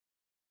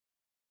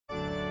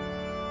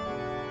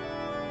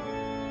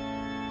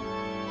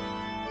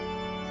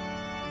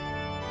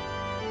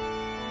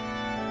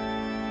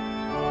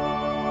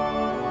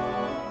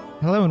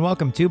Hello and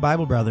welcome to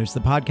Bible Brothers, the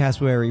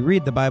podcast where we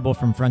read the Bible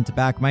from front to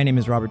back. My name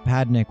is Robert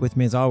Padnick. With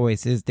me as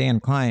always is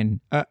Dan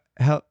Klein.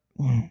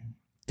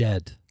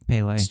 Dead.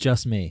 Pele. It's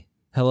just me.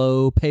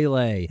 Hello,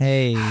 Pele.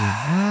 Hey.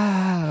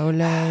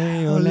 Ole,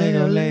 ole,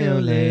 ole,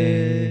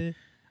 ole.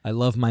 I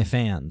love my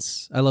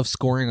fans. I love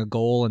scoring a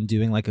goal and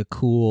doing like a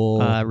cool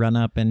Run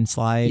up and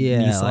slide,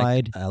 knee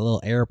slide. Like a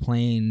little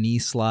airplane knee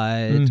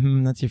slide.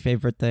 Mm-hmm, that's your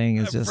favorite thing.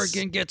 Is I just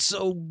freaking get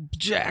so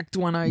jacked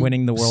when I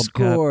winning the World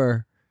score.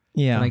 Cup.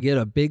 Yeah. When I get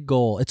a big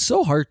goal. It's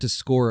so hard to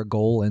score a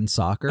goal in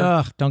soccer.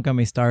 Ugh, don't get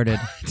me started.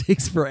 It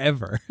takes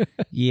forever.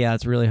 Yeah,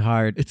 it's really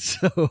hard. It's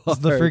so hard. It's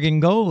the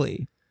friggin'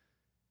 goalie.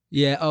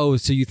 Yeah. Oh,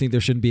 so you think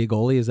there shouldn't be a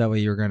goalie? Is that what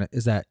you're gonna?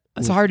 Is that?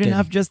 It's hard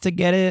enough just to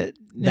get it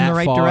in the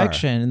right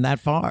direction and that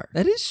far.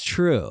 That is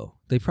true.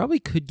 They probably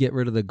could get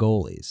rid of the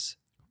goalies.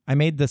 I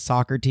made the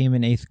soccer team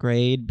in 8th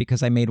grade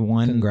because I made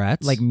one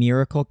Congrats. like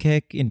miracle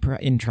kick in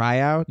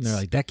tryouts. And they're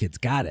like, that kid's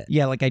got it.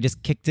 Yeah, like I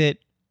just kicked it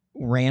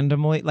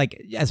randomly,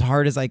 like as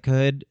hard as I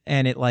could,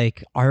 and it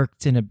like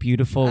arced in a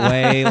beautiful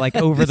way, like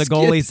over the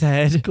goalie's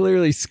head.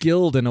 Clearly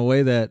skilled in a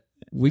way that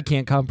we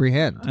can't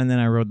comprehend. And then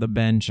I rode the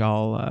bench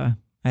all.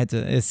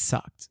 It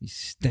sucked. He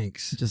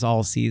stinks. Just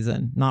all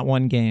season, not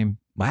one game.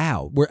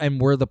 Wow.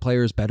 Were the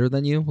players better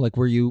than you? Like,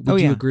 would you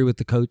agree with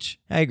the coach?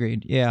 I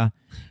agreed. Yeah.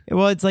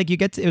 Well, it's like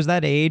it was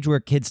that age where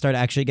kids start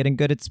actually getting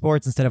good at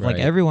sports instead of like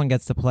everyone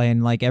gets to play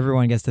and like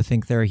everyone gets to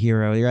think they're a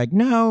hero. You're like,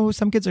 no,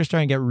 some kids are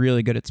starting to get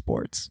really good at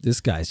sports.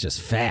 This guy's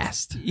just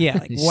fast. Yeah.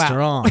 Like, He's wow.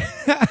 strong.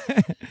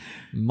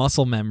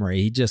 Muscle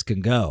memory. He just can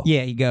go.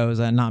 Yeah, he goes.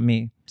 Not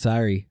me.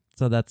 Sorry.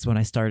 So that's when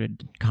I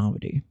started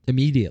comedy.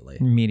 Immediately.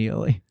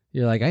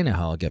 You're like, I know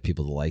how I'll get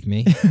people to like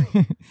me.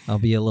 I'll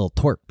be a little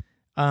twerp.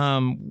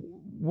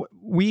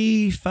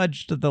 We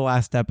fudged the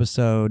last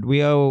episode.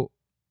 We owe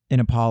an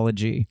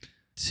apology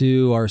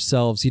to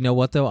ourselves. You know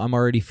what, though? I'm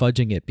already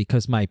fudging it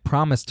because my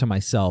promise to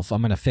myself, I'm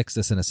going to fix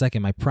this in a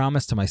second. My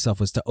promise to myself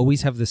was to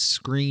always have the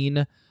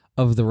screen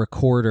of the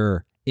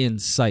recorder in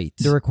sight.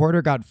 The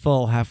recorder got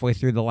full halfway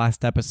through the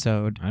last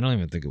episode. I don't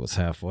even think it was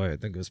halfway. I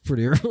think it was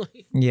pretty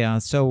early. Yeah,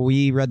 so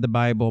we read the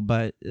Bible,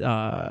 but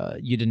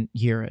you didn't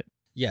hear it.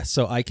 Yeah,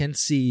 so I can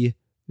see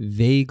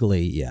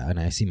vaguely, and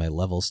I see my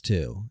levels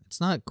too.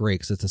 It's not great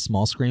because it's a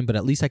small screen, but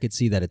at least I could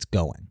see that it's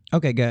going.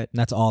 Okay, good. And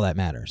that's all that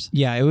matters.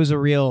 Yeah, it was a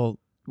real,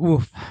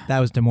 that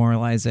was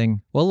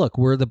demoralizing. Well, look,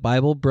 we're the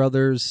Bible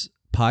Brothers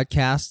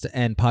podcast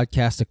and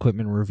podcast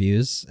equipment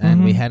reviews,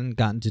 and we hadn't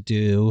gotten to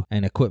do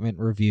an equipment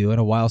review in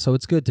a while, so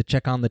it's good to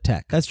check on the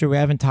tech. That's true. We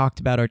haven't talked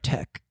about our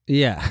tech.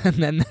 Yeah, and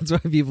then that's why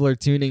people are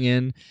tuning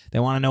in. They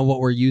want to know what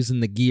we're using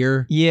the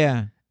gear.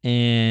 Yeah.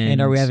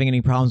 And are we having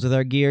any problems with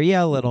our gear?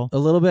 Yeah, a little. A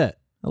little bit.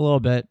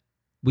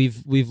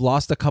 We've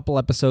lost a couple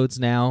episodes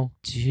now.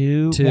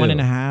 Two.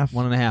 1.5.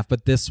 1.5.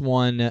 But this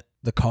one,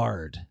 the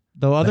card.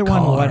 The other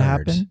one, what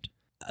happened?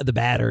 The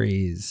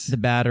batteries.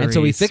 And so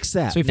we fixed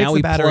that. So we fixed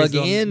the batteries.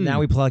 Now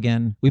we plug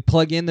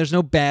in. There's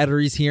no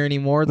batteries here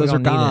anymore. Those are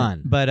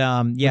gone. But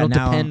we don't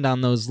depend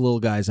on those little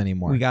guys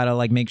anymore. We got to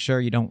like make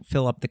sure you don't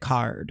fill up the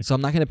card. So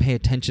I'm not going to pay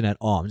attention at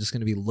all. I'm just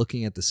going to be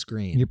looking at the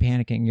screen. You're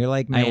panicking. You're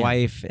like my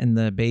wife and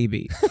the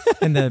baby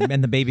and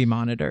the baby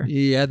monitor.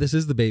 Yeah, this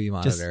is the baby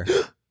monitor.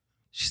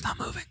 She's not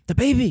moving. The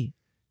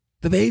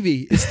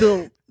baby is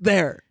still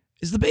there.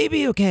 Is the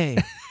baby okay?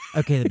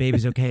 Okay, the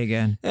baby's okay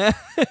again.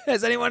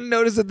 Has anyone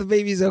noticed that the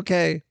baby's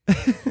okay?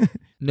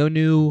 No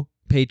new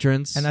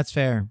patrons. And that's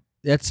fair.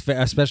 That's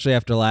fair, especially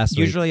after last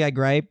week. Usually I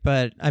gripe,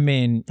 but I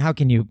mean, how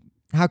can you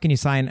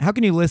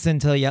listen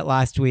till yet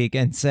last week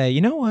and say, you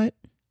know what?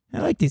 I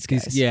like these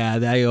guys. Yeah,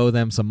 I owe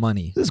them some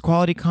money. This is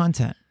quality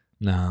content.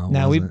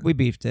 No, we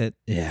beefed it.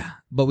 Yeah.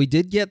 But we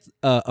did get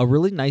a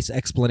really nice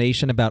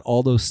explanation about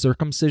all those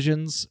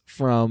circumcisions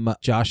from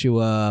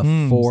Joshua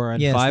 4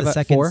 and 5.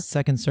 The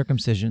second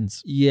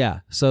circumcisions.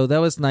 Yeah. So that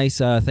was nice.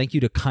 Thank you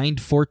to Kind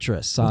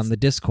Fortress on the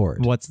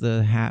Discord. What's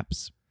the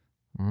haps?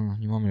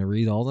 You want me to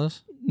read all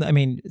this? I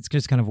mean, it's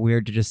just kind of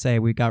weird to just say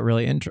we got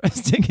really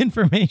interesting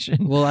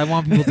information. Well, I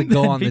want people to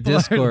go on the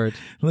Discord.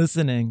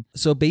 Listening.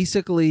 So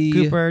basically...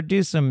 Cooper,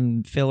 do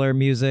some filler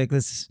music.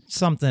 This is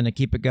something to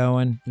keep it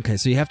going. Okay,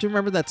 so you have to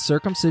remember that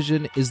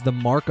circumcision is the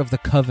mark of the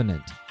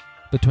covenant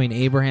between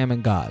Abraham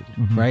and God,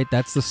 right?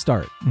 That's the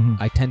start.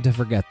 I tend to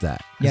forget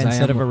that. Yeah,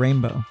 instead of a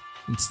rainbow.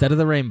 Instead of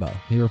the rainbow.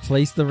 He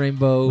replaced the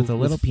rainbow with a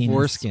little penis.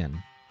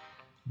 Foreskin.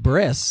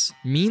 Bris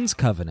means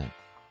covenant.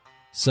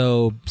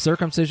 So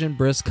circumcision,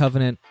 bris,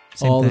 covenant,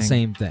 the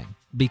same thing.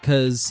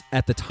 Because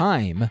at the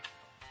time,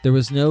 there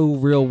was no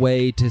real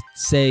way to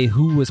say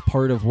who was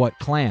part of what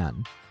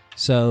clan.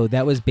 So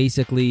that was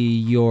basically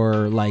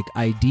your like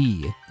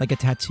ID. Like a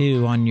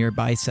tattoo on your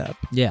bicep.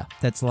 Yeah.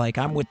 That's like,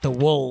 I'm with the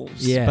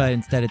wolves. Yeah. But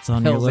instead it's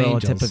on your little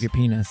tip of your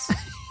penis.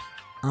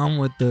 I'm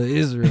with the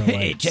Israelites.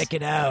 Hey, check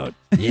it out.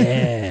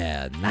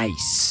 Yeah,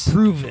 nice.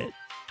 Prove it.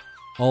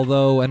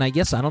 Although, and I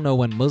guess I don't know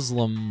when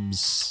Muslims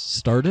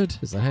started.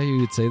 Is that how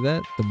you would say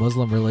that? The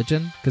Muslim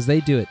religion? Because they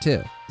do it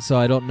too. So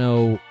I don't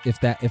know if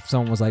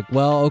someone was like,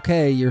 well,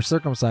 okay, you're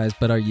circumcised,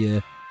 but are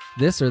you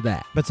this or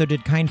that? But so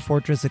did Kind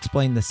Fortress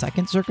explain the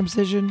second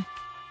circumcision?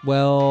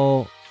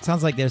 Well,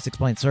 Sounds like they just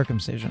explained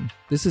circumcision.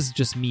 this is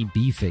just me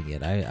beefing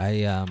it.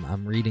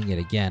 I'm reading it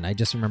again. I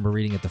just remember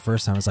reading it the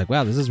first time. I was like,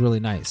 wow, this is really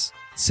nice.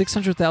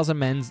 600,000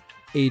 men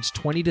aged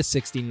 20 to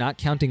 60, not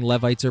counting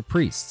Levites or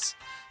priests.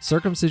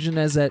 Circumcision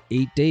is at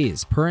 8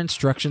 days, per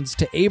instructions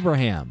to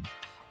Abraham.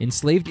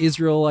 Enslaved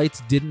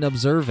Israelites didn't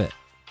observe it.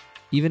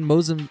 Even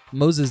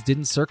Moses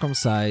didn't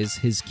circumcise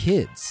his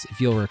kids, if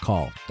you'll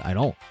recall. I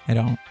don't.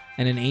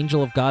 And an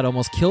angel of God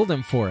almost killed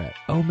him for it.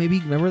 Oh, maybe,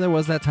 remember there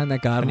was that time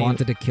that God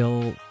wanted to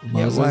kill Moses?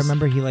 Yeah, well, I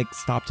remember he like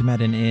stopped him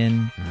at an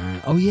inn.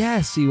 Oh,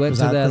 yes. He went Was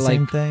to that that, the like,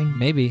 same thing?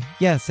 maybe.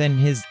 Yes, and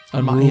his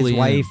Unruly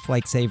wife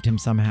like saved him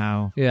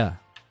somehow. Yeah.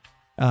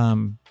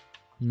 Um,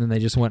 And then they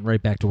just went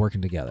right back to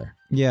working together.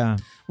 yeah.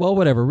 Well,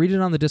 whatever. Read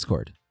it on the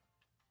Discord.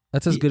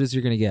 That's as good as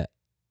you're going to get.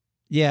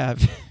 Yeah,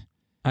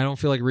 I don't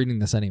feel like reading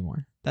this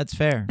anymore. that's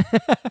fair.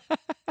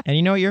 And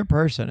you know, you're a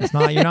person.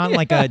 You're not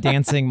like a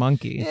dancing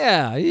monkey.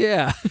 Yeah.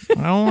 I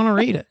don't want to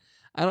read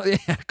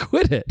it.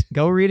 Quit it.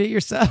 Go read it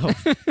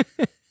yourself.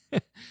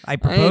 I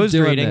proposed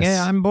doing reading this.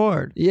 it. I'm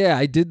bored. Yeah,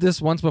 I did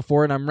this once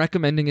before and I'm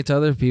recommending it to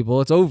other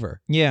people. It's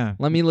over. Yeah.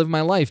 Let me live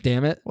my life,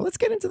 damn it. Well, let's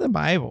get into the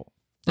Bible.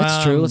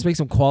 That's true. Let's make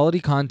some quality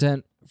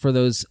content for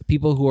those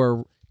people who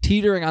are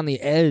teetering on the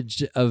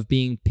edge of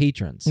being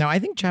patrons. Now, I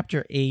think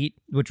chapter 8,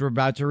 which we're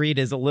about to read,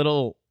 is a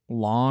little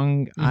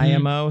long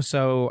IMO.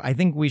 So I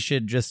think we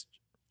should just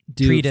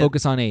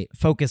Focus on 8.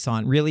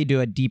 Really do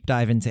a deep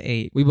dive into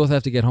 8. We both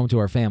have to get home to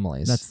our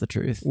families. That's the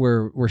truth.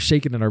 We're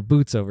shaking in our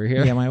boots over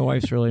here. Yeah, my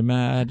wife's really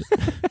mad.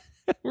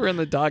 We're in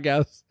the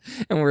doghouse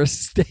and we're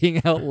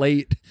staying out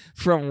late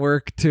from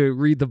work to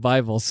read the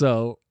Bible.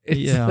 So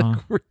it's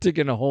like we're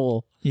digging a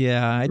hole.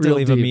 Yeah, I had to Real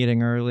leave a deep.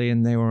 meeting early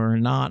and they were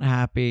not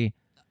happy.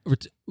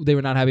 They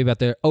were not happy about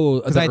their... Oh,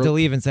 Because I had to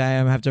leave and say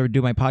I have to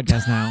do my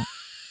podcast now.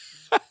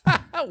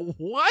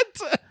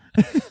 What?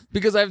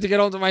 Because I have to get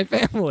home to my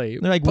family.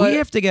 They're like, we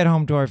have to get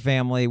home to our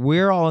family.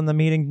 We're all in the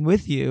meeting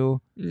with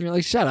you. You're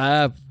like, shut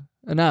up.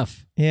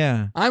 Enough.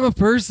 Yeah. I'm a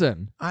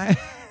person. I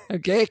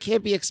Okay, I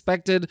can't be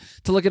expected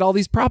to look at all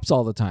these props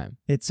all the time.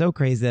 It's so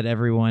crazy that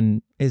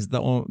everyone is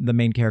the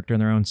main character in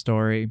their own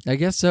story. I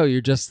guess so.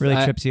 You're just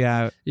Really trips you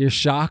out. You're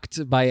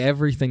shocked by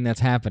everything that's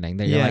happening.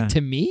 That you're Yeah. like,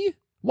 to me?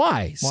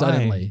 Why?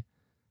 Suddenly?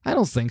 I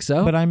don't think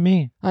so. But I'm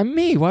me. I'm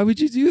me. Why would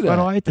you do that? Why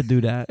do I have to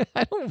do that?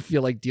 I don't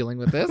feel like dealing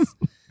with this.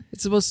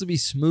 It's supposed to be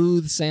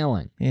smooth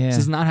sailing. Yeah. This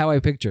is not how I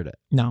pictured it.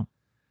 No.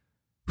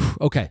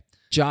 Okay.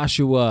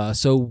 Joshua.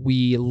 So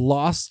we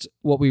lost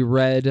what we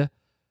read,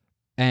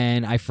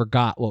 and I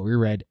forgot what we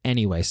read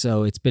anyway.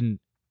 So it's been...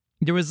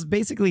 There was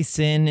basically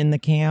sin in the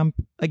camp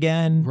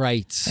again.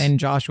 Right. And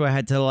Joshua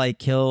had to like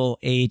kill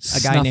a guy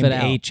Snuff named it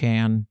out.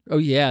 Achan. Oh,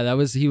 yeah.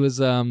 He was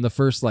the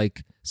first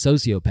like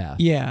sociopath.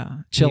 Yeah.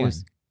 Chilling.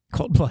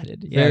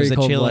 Cold-blooded. Yeah, Very it was a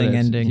cold-blooded. chilling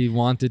ending. He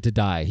wanted to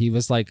die. He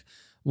was like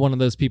one of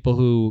those people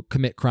who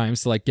commit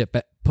crimes to like get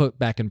put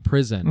back in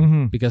prison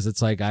Mhm. because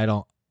it's like,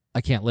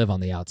 I can't live on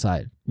the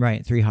outside.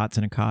 Right. 3 hots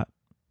in a cot.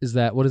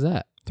 What is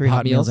that? 3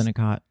 hot meals in a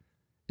cot.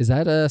 Is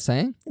that a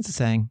saying? It's a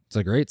saying. It's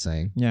a great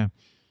saying. Yeah.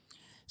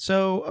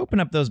 So open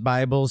up those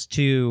Bibles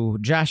to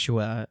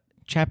Joshua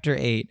chapter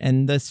 8.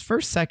 And this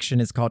first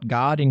section is called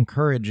God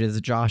Encourages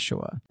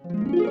Joshua.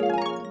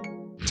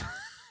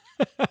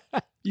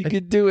 You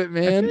could do it, I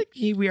man.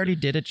 feel like we already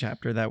did a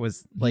chapter that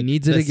was like He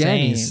needs it the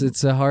again. same.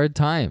 It's a hard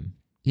time.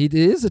 It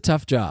is a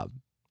tough job.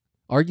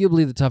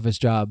 Arguably the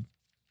toughest job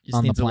Just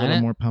on the needs a little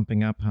planet. more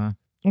pumping up, huh?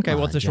 Okay,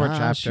 well, it's a short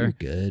Josh, chapter. You're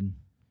good.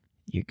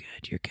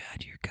 You're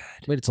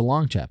good. Wait, it's a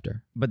long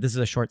chapter. But this is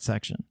a short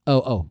section.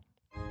 Oh.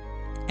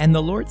 And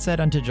the Lord said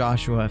unto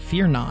Joshua,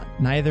 Fear not,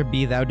 neither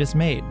be thou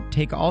dismayed.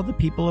 Take all the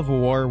people of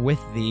war with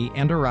thee,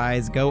 and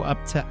arise, go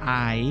up to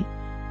Ai.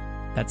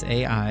 That's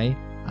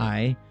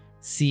Ai.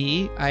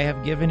 See, I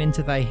have given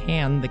into thy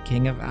hand the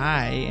king of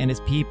Ai, and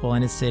his people,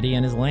 and his city,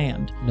 and his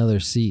land. Another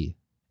C.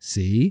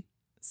 See?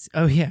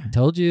 Oh, yeah.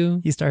 Told you.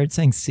 He started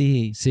saying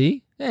see.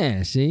 See?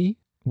 Yeah, see?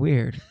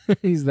 Weird.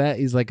 He's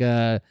like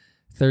a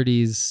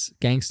 30s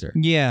gangster.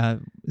 Yeah.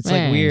 It's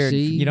Man, like weird.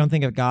 see? You don't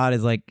think of God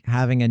as like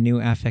having a new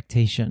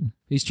affectation.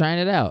 He's trying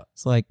it out.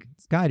 It's like,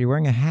 God, you're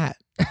wearing a hat.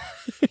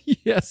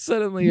 Yeah,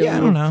 suddenly Yeah, I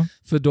don't know.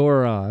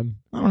 fedora on.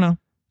 I don't know.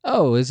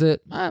 Oh, is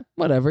it?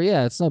 Whatever.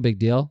 Yeah, it's no big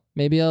deal.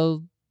 Maybe this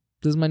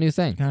is my new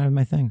thing. Kind of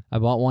my thing. I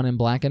bought one in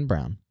black and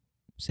brown.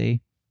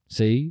 See?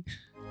 See?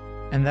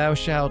 And thou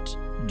shalt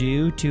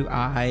do to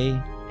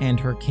Ai and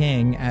her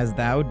king as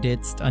thou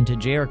didst unto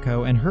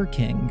Jericho and her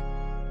king.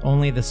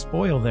 Only the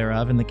spoil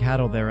thereof and the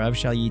cattle thereof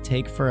shall ye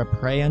take for a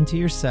prey unto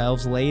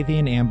yourselves, lay thee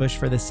in ambush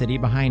for the city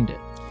behind it.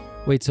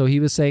 Wait, so he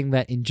was saying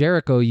that in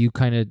Jericho you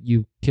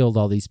killed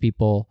all these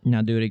people.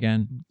 Now do it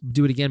again.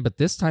 Do it again, but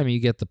this time you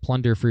get the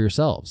plunder for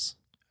yourselves.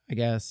 I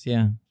guess,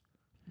 yeah.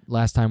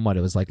 Last time,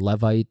 it was like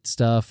Levite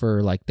stuff,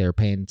 or like they're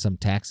paying some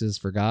taxes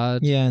for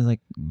God. Yeah, it's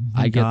like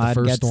I get God the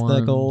first gets one,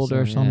 the gold so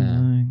or yeah.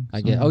 something.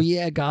 I get, oh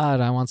yeah,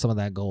 God, I want some of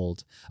that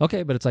gold.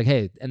 Okay, but it's like,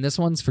 hey, and this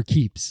one's for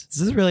keeps. This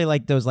is really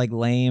like those like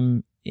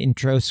lame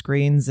intro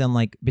screens and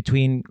like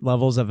between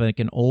levels of like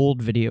an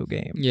old video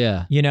game.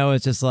 Yeah. You know,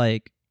 it's just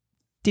like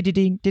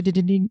ding,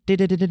 ding,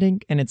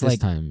 and it's This like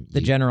time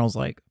the general's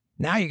like,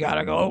 now you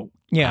gotta go.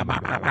 Yeah.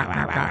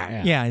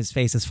 Yeah, his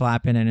face is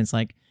flapping, and it's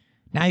like,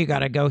 now you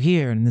gotta go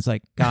here. And it's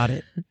like, got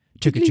it.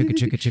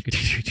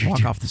 Chicka.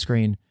 Walk off the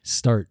screen.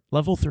 Start.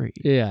 Level 3.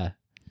 Yeah.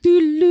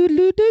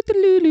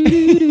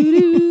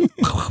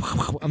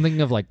 I'm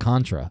thinking of like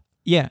Contra.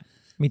 Yeah,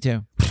 me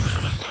too.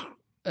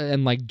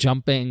 And like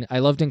jumping. I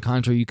loved in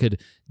Contra you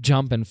could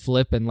jump and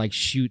flip and like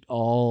shoot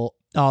all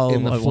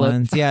in the at flip.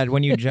 once. Yeah,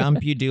 when you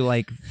jump, you do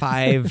like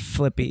 5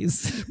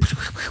 flippies.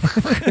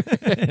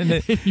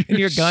 and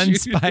your gun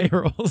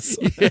spirals.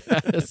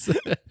 Yes.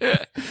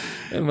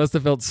 It must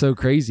have felt so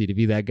crazy to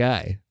be that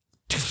guy.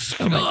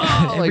 Oh my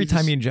God. Every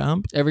time you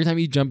jump,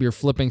 you're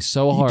flipping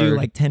so you hard. do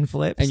like 10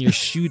 flips. And you're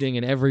shooting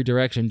in every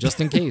direction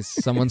just in case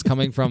someone's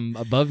coming from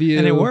above you.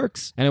 And it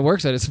works. And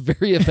it's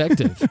very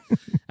effective.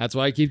 That's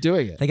why I keep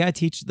doing it. They got to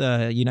teach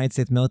the United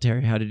States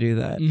military how to do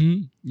that.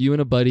 Mm-hmm. You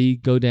and a buddy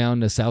go down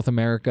to South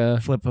America.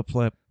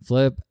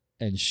 Flip.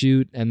 And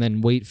shoot, and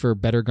then wait for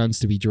better guns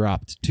to be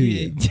dropped to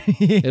you.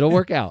 It'll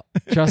work out.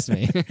 Trust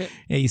me.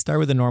 Yeah, you start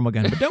with a normal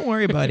gun. But don't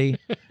worry, buddy.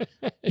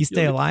 You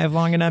stay alive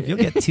long enough, you'll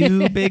get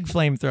 2 big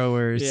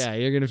flamethrowers. Yeah,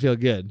 you're going to feel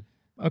good.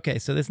 Okay,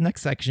 so this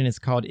next section is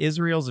called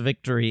Israel's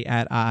Victory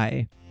at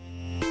Ai.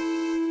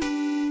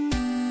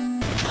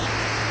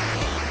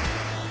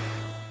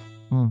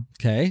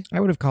 Okay. I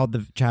would have called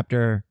the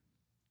chapter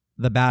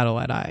The Battle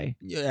at Ai.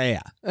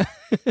 Yeah.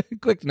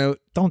 Quick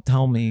note. Don't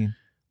tell me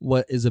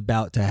what is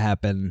about to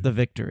happen. The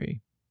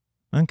victory.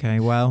 Okay,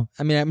 well.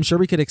 I mean, I'm sure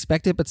we could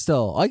expect it, but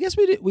still. I guess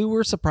we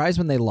were surprised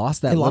when they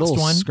lost that little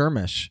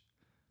skirmish.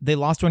 They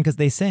lost one because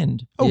they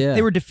sinned. Oh, yeah.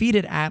 They were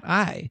defeated at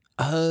Ai.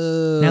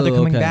 Oh, now they're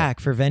coming back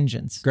for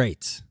vengeance.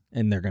 Great.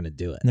 And they're going to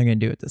do it. And they're going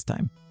to do it this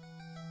time.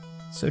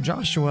 So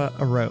Joshua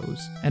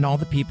arose, and all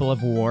the people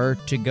of war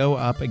to go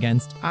up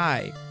against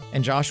Ai.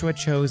 And Joshua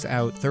chose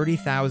out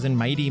 30,000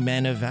 mighty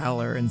men of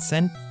valor and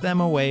sent them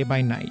away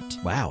by night.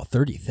 Wow,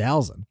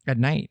 30,000. At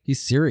night.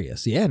 He's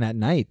serious. Yeah, and at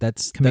night.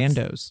 That's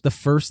commandos. That's the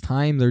first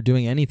time they're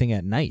doing anything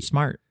at night.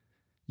 Smart.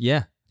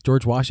 Yeah.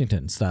 George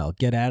Washington style.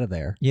 Get out of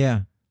there.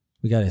 Yeah.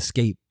 We got to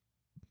escape.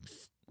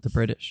 The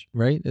British.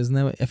 Right? Isn't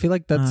that I feel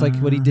like that's like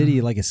what he did.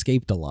 He like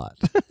escaped a lot.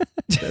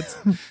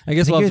 I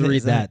guess we'll have to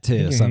read that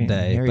too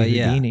someday. Harry but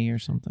yeah. Houdini or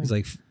something. It's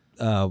like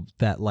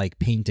that like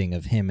painting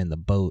of him in the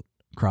boat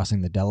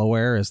crossing the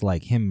Delaware is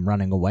like him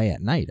running away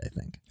at night, I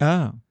think. Oh.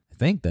 I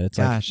think that it's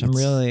Gosh, I'm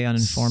really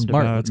uninformed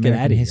smart. about Let's get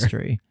American out of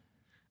history.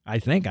 I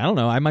think. I don't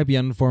know. I might be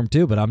uninformed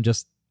too, but I'm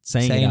just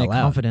saying it out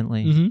loud.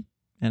 Confidently.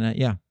 Mm-hmm. And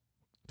yeah,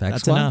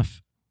 that's well.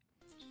 enough.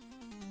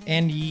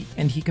 And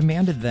he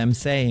commanded them,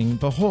 saying,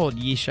 Behold,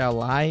 ye shall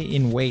lie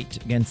in wait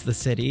against the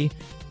city,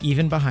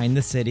 even behind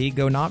the city.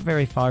 Go not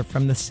very far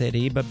from the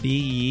city, but be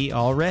ye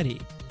all ready.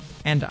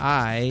 And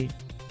I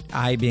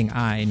being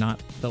I,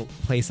 not the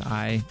place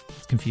I,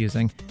 it's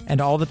confusing,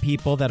 and all the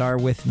people that are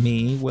with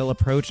me will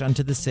approach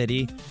unto the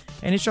city.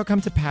 And it shall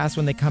come to pass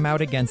when they come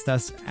out against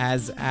us,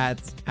 as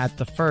at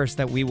the first,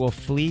 that we will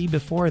flee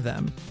before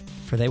them.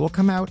 For they will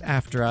come out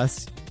after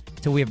us,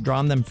 till we have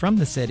drawn them from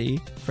the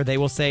city. For they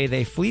will say,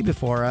 they flee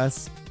before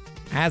us,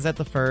 as at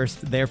the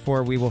first,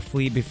 therefore we will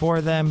flee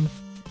before them.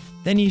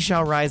 Then ye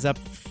shall rise up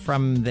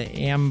from the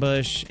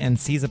ambush and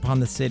seize upon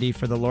the city,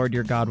 for the Lord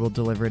your God will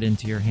deliver it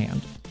into your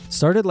hand.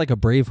 Started like a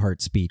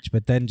Braveheart speech,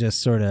 but then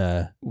just sort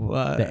of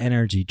the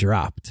energy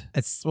dropped.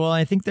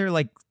 I think they're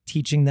like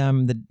teaching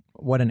them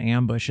what an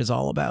ambush is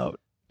all about.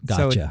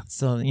 Gotcha.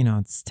 So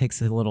it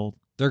takes a little.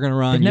 They're gonna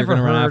run. They've never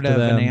heard of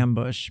them. an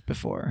ambush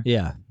before.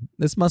 Yeah,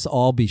 this must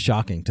all be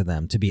shocking to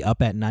them to be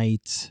up at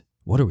night.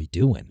 What are we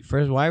doing?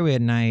 First, why are we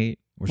at night?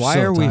 Why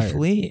are we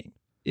fleeing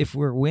if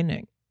we're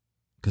winning?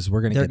 Because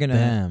we're gonna get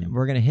them.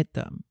 We're gonna hit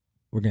them.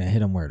 We're gonna hit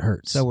them where it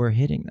hurts. So we're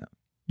hitting them.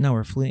 No,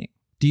 we're fleeing.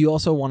 Do you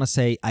also want to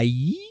say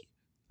 "ai"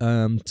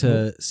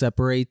 to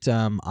separate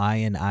 "I"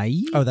 and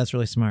 "I"? Oh, that's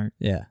really smart.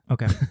 Yeah.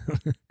 Okay.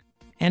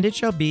 And it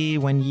shall be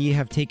when ye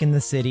have taken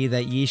the city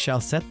that ye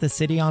shall set the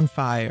city on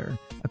fire.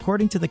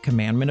 According to the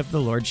commandment of the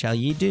Lord shall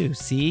ye do.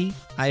 See,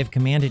 I have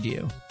commanded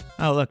you.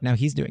 Oh, look, now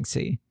he's doing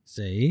see.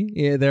 See?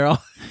 Yeah, they're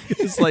all...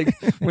 It's like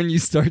when you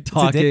start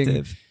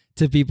talking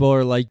to people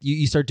or like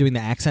you start doing the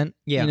accent.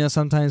 Yeah. You know,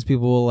 sometimes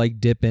people will like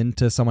dip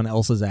into someone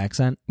else's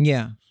accent.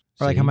 Yeah.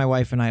 Or like how my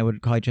wife and I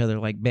would call each other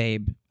like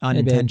babe.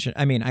 Unintentional.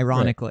 I mean,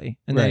 ironically. Right.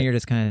 And then you're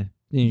just kind of...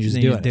 You just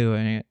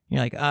doing it.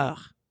 You're like, ugh.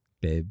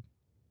 Babe.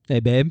 Hey,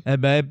 babe. Hey,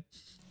 babe.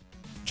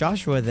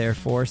 Joshua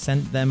therefore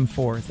sent them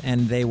forth,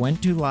 and they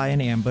went to lie in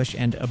ambush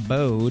and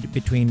abode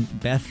between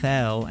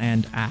Bethel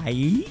and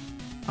Ai,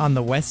 on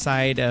the west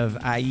side of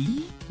Ai.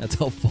 That's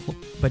helpful.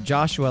 But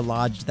Joshua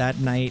lodged that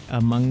night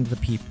among the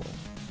people.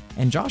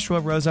 And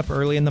Joshua rose up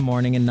early in the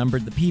morning and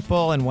numbered the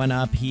people, and went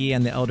up, he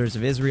and the elders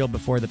of Israel,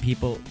 before the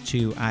people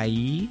to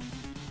Ai.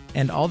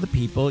 And all the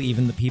people,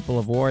 even the people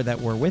of war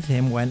that were with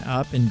him, went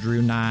up and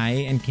drew nigh,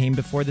 and came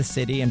before the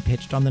city, and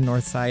pitched on the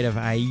north side of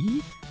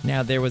Ai.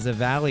 Now there was a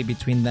valley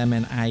between them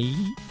and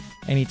Ai,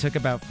 and he took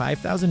about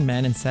 5,000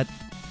 men and set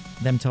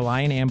them to lie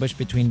in ambush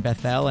between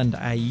Bethel and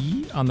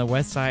Ai on the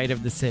west side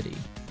of the city.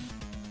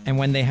 And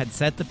when they had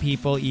set the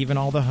people, even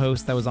all the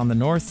host that was on the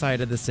north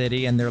side of the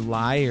city, and their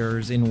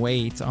liers in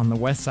wait on the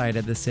west side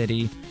of the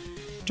city,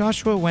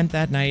 Joshua went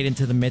that night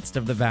into the midst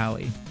of the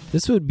valley.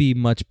 This would be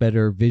much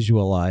better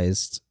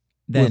visualized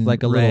Then with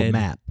like a little read.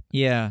 map.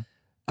 Yeah.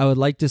 I would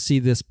like to see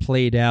this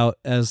played out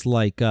as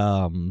like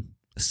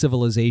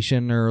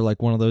Civilization, or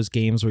like one of those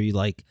games where you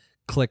like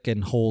click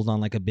and hold on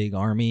like a big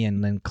army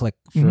and then click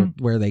for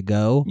where they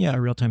go. Yeah,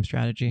 real-time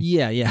strategy.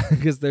 Yeah,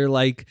 because they're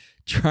like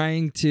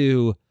trying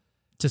to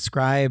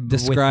Describe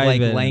with like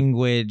it.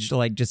 language,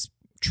 like just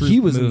troop He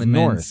was movements. in the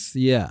north,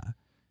 yeah.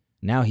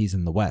 Now he's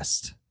in the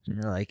west. And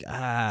you're like,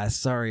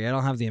 sorry, I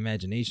don't have the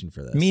imagination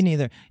for this. Me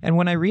neither. And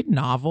when I read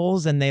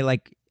novels and they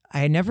like,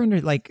 I never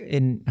like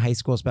in high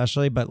school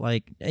especially, but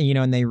like, you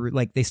know, and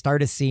they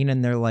start a scene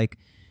and they're like,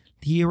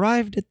 he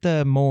arrived at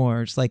the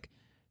moors, like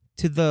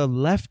to the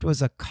left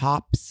was a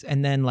copse,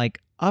 and then like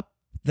up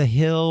the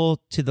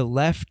hill to the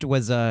left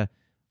was a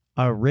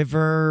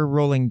river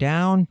rolling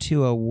down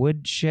to a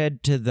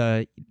woodshed to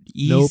the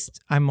east.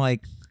 Nope. I'm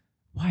like,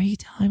 why are you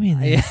telling me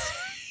this?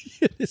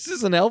 This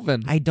is an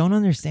Elven. I don't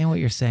understand what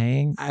you're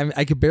saying.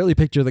 I could barely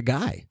picture the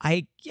guy.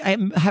 I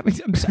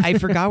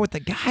forgot what the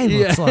guy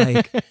looks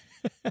like.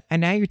 And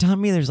now you're telling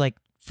me there's like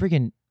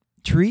friggin'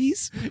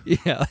 trees?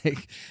 Yeah,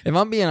 like if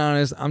I'm being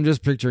honest, I'm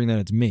just picturing that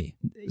it's me.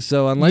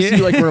 So unless you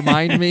like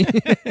remind me,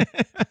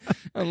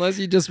 unless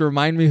you just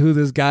remind me who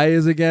this guy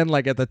is again,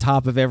 like at the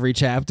top of every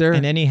chapter.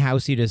 And any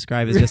house you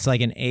describe is just like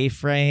an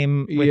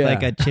A-frame with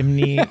like a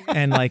chimney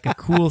and like a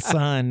cool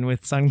sun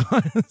with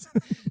sunglasses.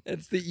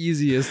 That's the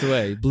easiest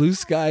way. Blue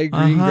sky,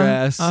 green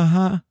grass.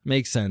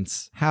 Makes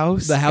sense.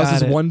 House. The house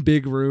is it. one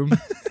big room.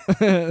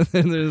 And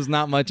there's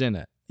not much in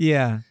it.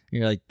 Yeah.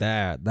 You're like,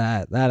 that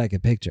I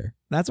could picture.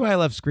 That's why I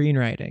love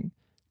screenwriting.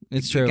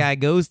 It's The true. guy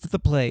goes to the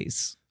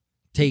place.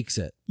 Takes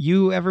it.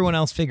 Everyone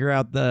else figure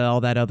out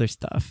all that other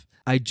stuff.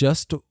 I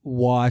just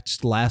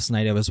watched last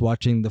night. I was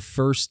watching the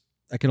first.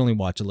 I can only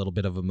watch a little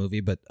bit of a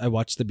movie, but I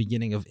watched the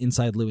beginning of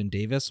Inside Llewyn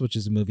Davis, which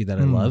is a movie that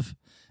I love.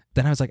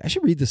 Then I was like, I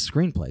should read the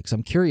screenplay because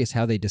I'm curious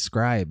how they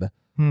describe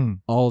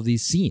all of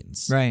these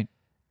scenes. Right.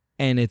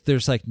 And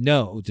there's like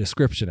no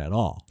description at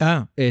all.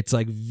 Oh. It's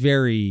like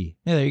very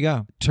Yeah, there you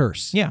go.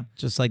 terse. Yeah,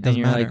 just like And doesn't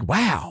you're matter. like,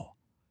 wow.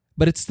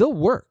 But it still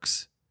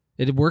works.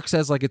 It works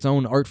as like its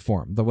own art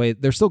form. The way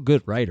they're still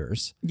good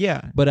writers.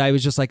 Yeah. But I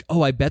was just like,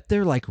 I bet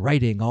they're like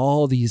writing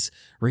all these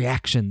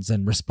reactions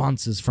and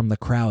responses from the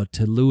crowd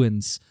to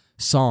Llewyn's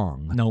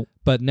song. Nope.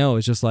 But no,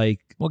 it's just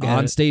like We'll get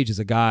on it. stage is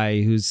a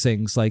guy who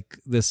sings like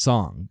this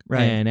song.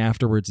 Right. And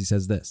afterwards he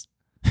says this.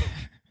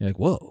 You're like,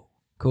 whoa.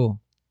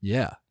 Cool.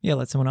 Yeah. Yeah,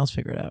 let someone else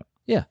figure it out.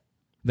 Yeah.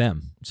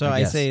 Them. So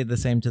I guess. say the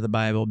same to the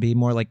Bible. Be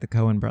more like the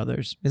Coen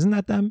brothers. Isn't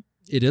that them?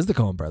 It is the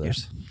Coen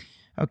brothers.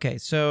 Okay,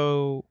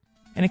 so...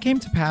 And it came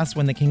to pass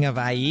when the king of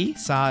Ai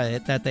saw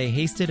it that they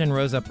hasted and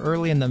rose up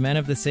early, and the men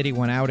of the city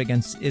went out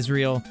against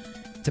Israel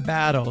to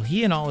battle,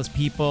 he and all his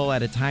people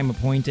at a time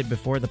appointed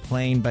before the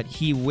plain. But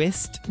he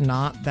wist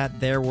not that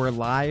there were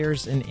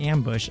liars in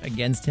ambush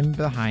against him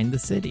behind the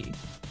city.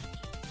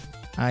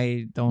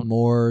 I don't...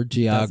 More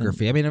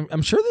geography. I mean,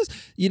 I'm sure this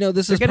They're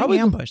is getting probably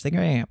ambushed. They're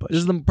getting ambushed.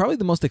 This is probably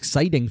the most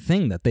exciting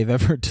thing that they've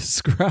ever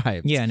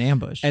described. Yeah, an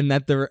ambush. And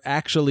that they're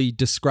actually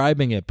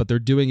describing it, but they're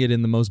doing it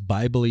in the most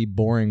Bible-y,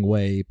 boring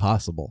way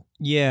possible.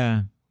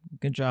 Yeah.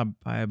 Good job,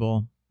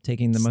 Bible.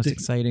 Taking the most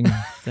exciting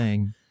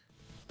thing.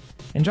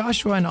 And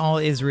Joshua and all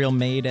Israel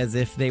made as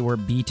if they were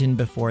beaten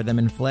before them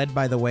and fled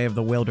by the way of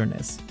the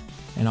wilderness.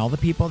 And all the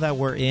people that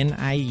were in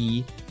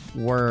Ai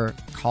were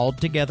called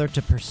together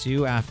to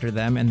pursue after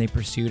them, and they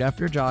pursued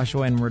after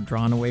Joshua and were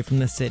drawn away from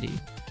the city.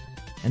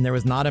 And there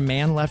was not a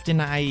man left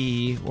in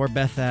Ai or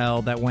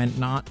Bethel that went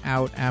not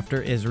out after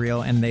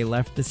Israel, and they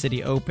left the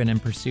city open and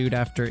pursued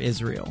after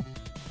Israel.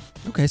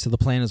 Okay, so the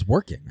plan is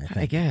working, I think.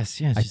 I guess,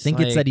 yeah. I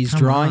think it's that he's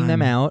drawing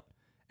them out,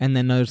 and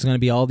then there's going to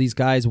be all these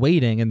guys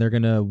waiting, and they're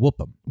going to whoop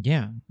them.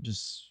 Yeah,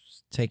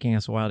 just taking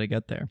us a while to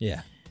get there.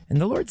 Yeah.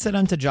 And the Lord said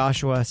unto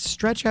Joshua,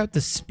 stretch out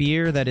the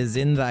spear that is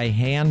in thy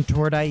hand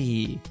toward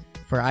Ai,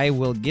 for I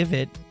will give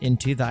it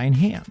into thine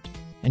hand.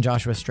 And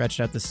Joshua stretched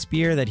out the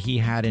spear that he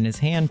had in his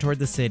hand toward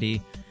the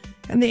city.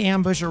 And the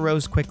ambush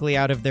arose quickly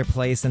out of their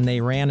place, and they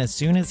ran as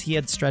soon as he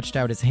had stretched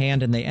out his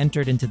hand, and they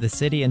entered into the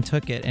city and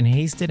took it, and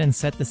hasted and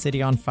set the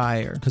city on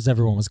fire. Because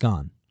everyone was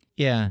gone.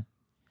 Yeah.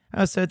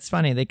 Oh, so it's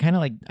funny. They kind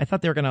of like, I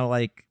thought they were going to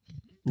like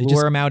They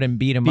lure him out and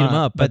beat him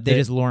up, but they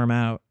just lure him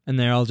out. And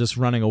they're all just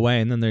running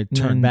away, and then they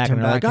turn back,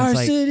 and they're like, our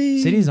it's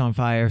city! City's on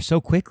fire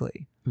so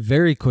quickly.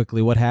 Very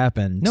quickly, what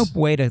happened? No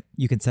way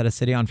you can set a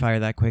city on fire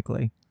that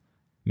quickly.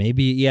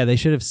 Maybe, yeah, they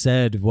should have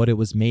said what it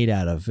was made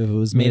out of. If it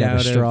was made out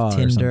of straw or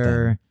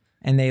tinder,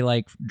 and they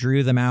like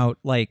drew them out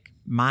like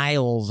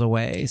miles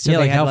away. So yeah,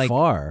 they like had, how like,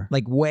 far?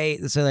 Like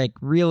so like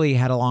really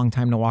had a long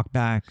time to walk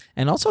back.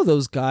 And also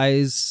those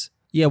guys,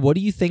 yeah, what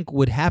do you think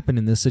would happen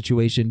in this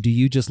situation? Do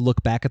you just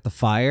look back at the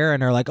fire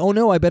and are like, oh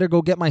no, I better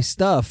go get my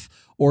stuff?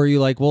 Or are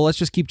you like, well, let's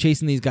just keep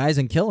chasing these guys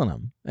and kill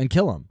them?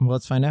 Well,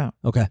 let's find out.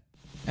 Okay.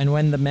 And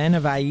when the men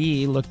of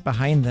Ai looked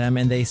behind them,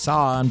 and they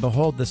saw, and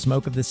behold, the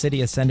smoke of the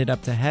city ascended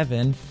up to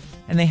heaven,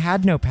 and they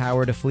had no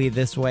power to flee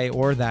this way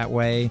or that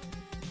way.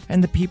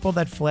 And the people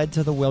that fled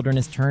to the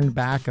wilderness turned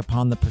back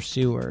upon the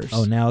pursuers.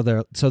 Oh, now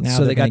they're so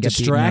they got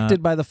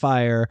distracted by the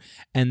fire,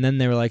 and then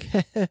they were like,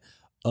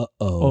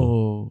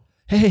 Oh.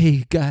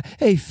 Hey,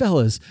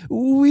 fellas,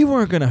 we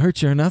weren't gonna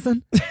hurt you or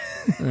nothing.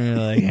 And they're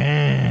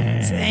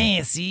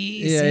like,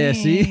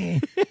 see.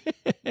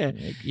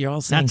 You're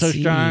all saying not so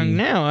see. strong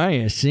now, are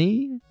you?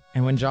 See?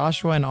 And when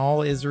Joshua and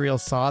all Israel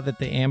saw that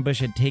the ambush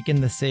had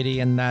taken the city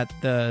and that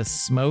the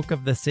smoke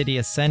of the city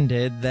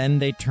ascended, then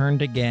they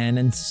turned again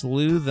and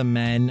slew the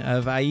men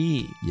of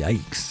Ai.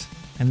 Yikes.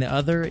 And the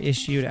other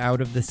issued out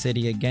of the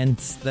city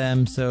against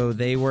them, so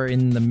they were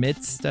in the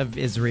midst of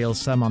Israel,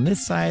 some on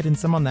this side and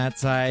some on that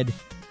side.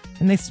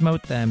 And they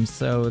smote them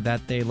so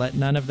that they let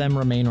none of them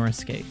remain or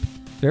escape.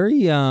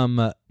 Very,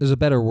 there's a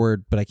better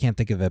word, but I can't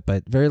think of it,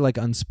 but very like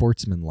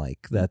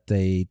unsportsmanlike that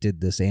they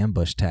did this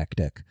ambush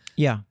tactic.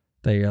 Yeah.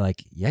 That you're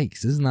like,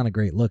 yikes, this is not a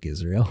great look,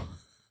 Israel.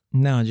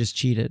 No, just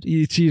cheated.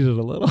 You cheated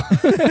a little.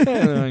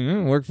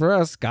 Like, worked for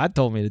us. God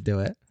told me to do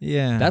it.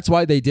 Yeah. That's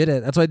why they did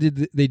it. That's why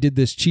they did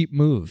this cheap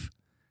move.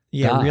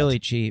 Yeah, God. really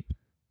cheap.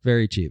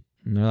 Very cheap.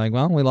 And they're like,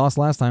 well, we lost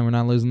last time. We're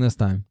not losing this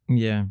time.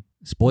 Yeah.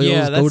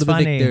 Spoils go to the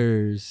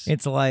victors.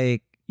 It's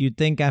like you'd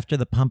think after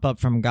the pump up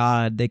from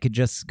God, they could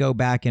just go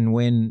back and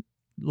win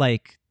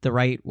like the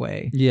right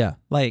way. Yeah.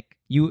 Like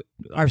you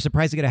are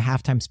surprised to get a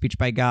halftime speech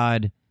by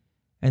God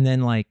and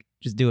then like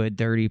just do a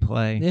dirty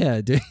play. Yeah,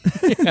 dude.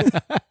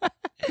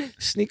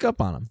 Sneak up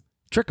on them.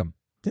 Trick them.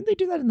 Didn't they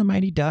do that in the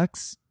Mighty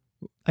Ducks?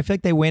 I feel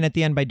like they win at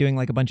the end by doing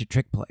like a bunch of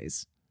trick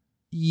plays.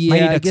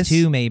 Yeah, Mighty Ducks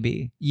 2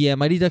 maybe. Yeah,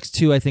 Mighty Ducks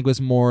 2 I think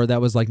was more, that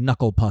was like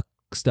knuckle puck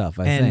stuff,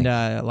 I think.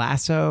 And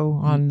lasso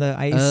on the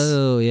ice.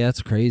 Oh, yeah,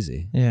 that's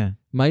crazy. Yeah.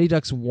 Mighty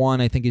Ducks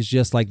 1 I think is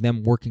just like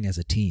them working as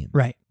a team.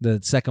 Right. The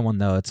second one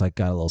though, it's like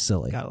got a little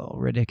silly. Got a little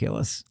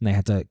ridiculous. And they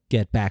had to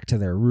get back to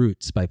their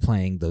roots by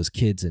playing those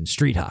kids in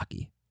street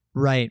hockey.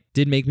 Right.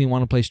 Did make me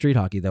want to play street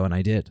hockey though, and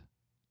I did.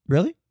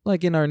 Really?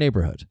 Like in our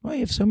neighborhood. Well,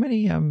 you have so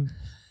many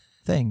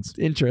things.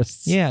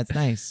 Interests. Yeah, it's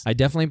nice. I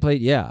definitely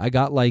played, I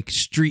got like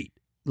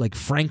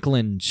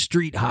Franklin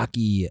street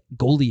hockey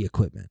goalie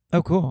equipment.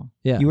 Oh, cool.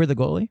 Yeah. You were the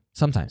goalie?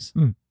 Sometimes.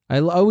 Mm. I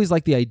always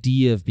like the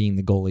idea of being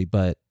the goalie,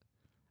 but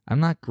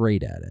I'm not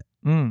great at it.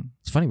 Mm.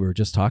 It's funny, we were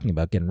just talking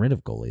about getting rid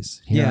of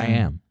goalies. Here I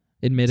am,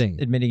 admitting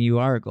you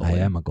are a goalie. I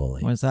am a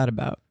goalie. What's that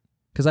about?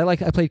 Because I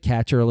played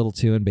catcher a little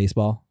too in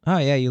baseball. Oh,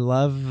 yeah, you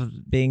love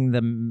being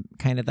the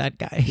kind of that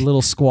guy.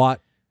 Little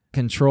squat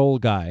control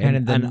guy.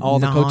 And all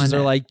the coaches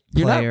are like,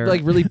 you're not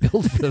like really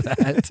built for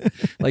that.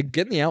 Like,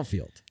 get in the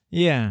outfield.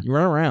 Yeah. You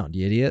run around,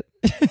 you idiot.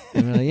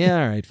 And we're like,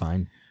 yeah, all right,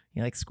 fine.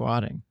 You like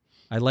squatting.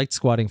 I liked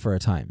squatting for a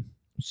time.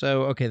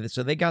 So, okay,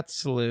 so they got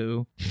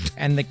slew,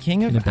 and the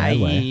king of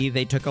Ai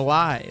they took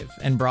alive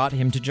and brought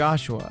him to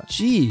Joshua.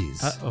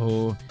 Jeez.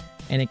 Uh-oh.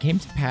 And it came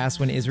to pass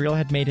when Israel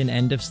had made an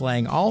end of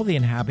slaying all the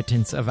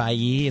inhabitants of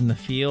Ai in the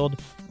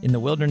field, in the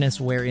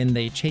wilderness wherein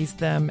they chased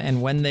them,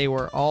 and when they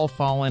were all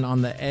fallen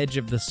on the edge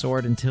of the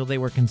sword until they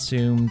were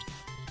consumed,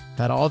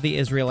 that all the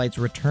Israelites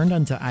returned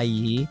unto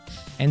Ai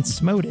and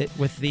smote it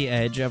with the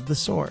edge of the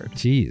sword.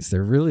 Jeez,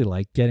 they're really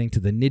like getting to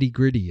the nitty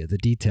gritty of the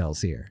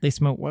details here. They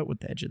smote what with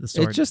the edge of the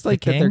sword? It's just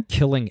like that they're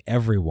killing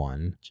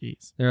everyone.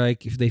 Jeez. They're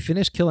like, if they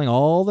finished killing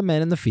all the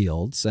men in the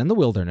fields and the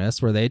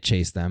wilderness where they had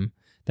chased them,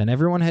 then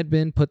everyone had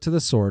been put to the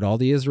sword. All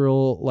the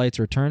Israelites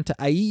returned to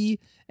Ai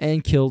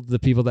and killed the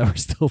people that were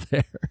still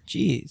there.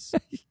 Jeez.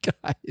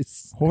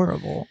 Guys.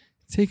 Horrible.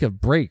 Take a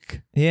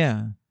break.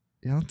 Yeah.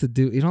 You don't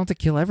have to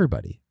kill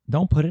everybody.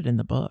 Don't put it in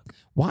the book.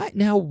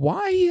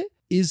 Why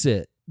is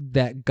it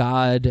that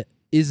God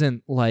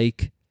isn't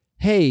like,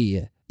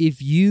 hey,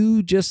 if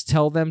you just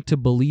tell them to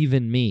believe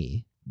in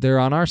me, they're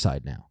on our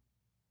side now?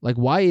 Like,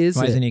 why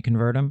doesn't he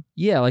convert them?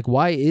 Yeah, like,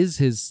 why is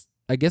his...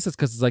 I guess it's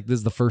because it's like this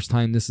is the first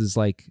time this is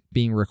like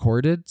being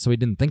recorded, so he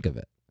didn't think of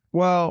it.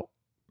 Well...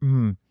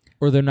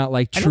 Or they're not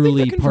like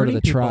truly part of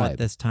the tribe at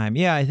this time.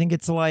 Yeah, I think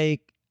it's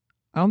like...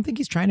 I don't think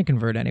he's trying to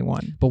convert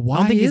anyone. But why I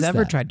don't think he's is ever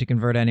that? tried to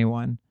convert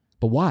anyone.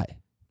 But why?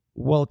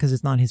 Well, because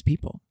it's not his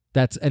people.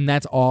 That's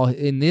all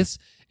in this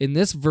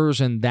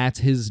version. That's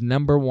his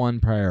number one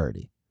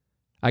priority.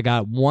 I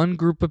got one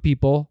group of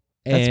people.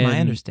 That's my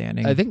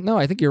understanding. I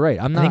think you're right.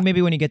 I think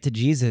maybe when you get to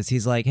Jesus,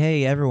 he's like,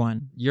 "Hey,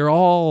 everyone, you're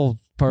all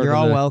part. You're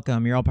all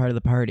welcome. You're all part of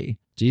the party."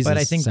 Jesus, but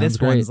I think this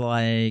one's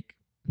like,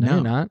 "No,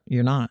 you're not.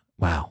 You're not."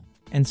 Wow.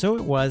 And so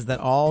it was that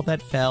all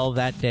that fell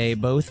that day,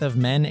 both of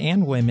men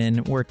and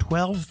women, were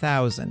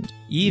 12,000,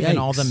 even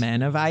all the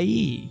men of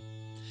Ai.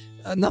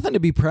 Nothing to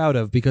be proud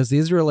of because the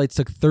Israelites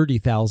took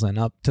 30,000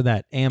 up to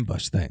that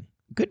ambush thing.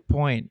 Good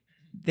point.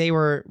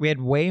 We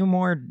had way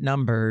more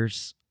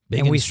numbers,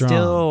 and we strong.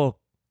 Still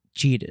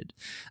cheated.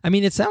 I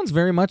mean, it sounds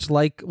very much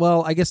like,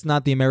 well, I guess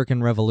not the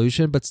American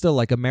Revolution, but still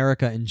like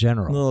America in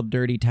general. Little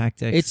dirty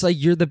tactics. It's like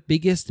you're the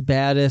biggest,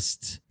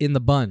 baddest in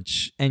the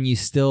bunch, and you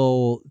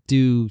still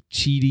do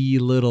cheaty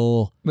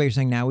little... Wait, you're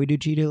saying now we do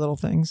cheaty little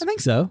things? I think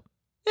so.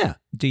 Yeah.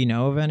 Do you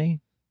know of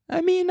any?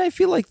 I mean, I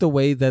feel like the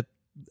way that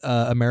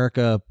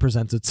America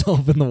presents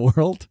itself in the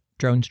world.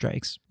 Drone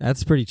strikes.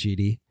 That's pretty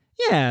cheaty.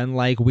 Yeah, and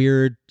like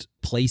weird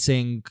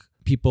placing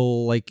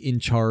people like in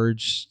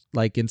charge,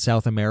 like in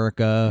South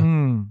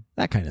America,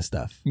 that kind of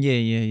stuff.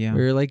 Yeah.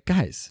 We were like,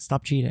 guys,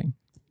 stop cheating.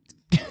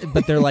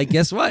 But they're like,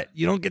 guess what?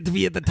 You don't get to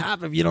be at the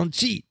top if you don't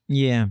cheat.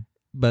 Yeah.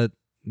 But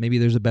maybe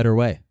there's a better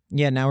way.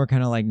 Yeah, now we're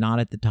kind of like not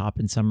at the top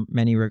in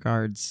many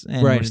regards.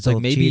 And right. We're still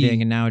like maybe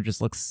cheating, and now it just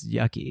looks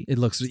yucky. It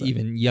looks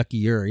even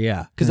yuckier,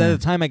 yeah. Because at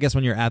the time, I guess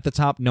when you're at the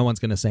top, no one's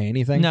going to say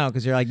anything. No,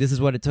 because you're like, this is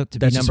what it took to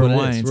be number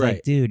one. It's right.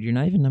 Like, dude, you're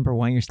not even number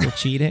one. You're still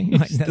cheating.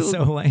 Like, that's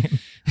so lame.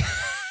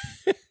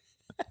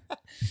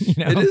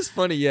 It is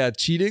funny, yeah.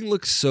 Cheating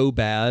looks so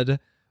bad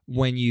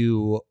when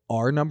you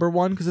are number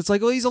one, because it's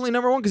like, well, he's only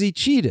number one because he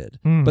cheated.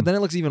 But then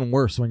it looks even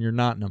worse when you're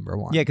not number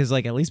one. Yeah, because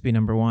like at least be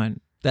number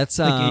one. That's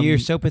like, you're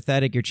so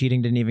pathetic. Your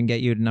cheating didn't even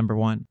get you to number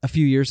one. A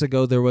few years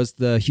ago, there was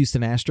the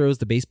Houston Astros,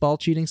 the baseball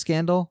cheating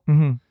scandal,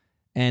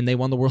 and they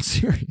won the World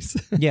Series.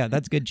 Yeah,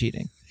 that's good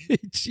cheating. They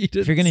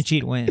cheated. If you're gonna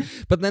cheat, win.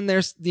 But then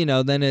there's,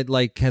 then it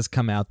like has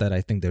come out that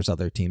I think there's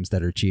other teams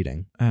that are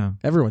cheating. Oh,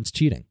 everyone's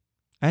cheating.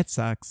 That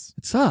sucks.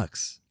 It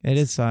sucks.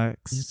 It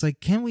sucks. It's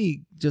like, can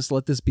we just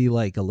let this be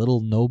like a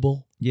little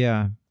noble?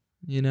 Yeah.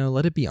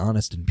 Let it be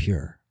honest and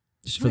pure.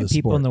 There's so many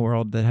people in the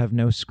world that have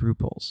no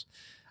scruples.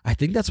 I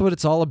think that's what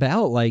it's all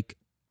about. Like,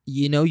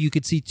 you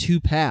could see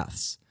two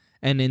paths.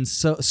 And in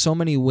so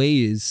many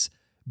ways,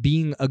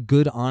 being a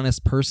good,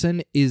 honest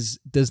person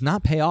does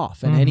not pay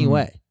off in any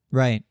way.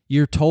 Right.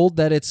 You're told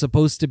that it's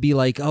supposed to be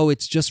like, oh,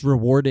 it's just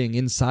rewarding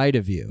inside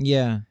of you.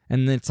 Yeah.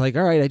 And it's like,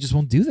 all right, I just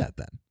won't do that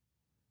then.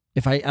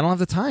 If I don't have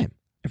the time.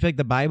 I feel like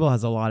the Bible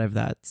has a lot of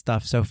that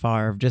stuff so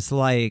far, of just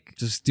like,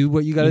 just do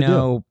what you got to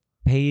do.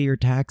 Pay your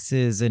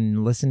taxes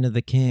and listen to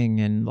the king,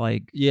 and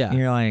like, yeah,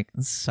 you're like,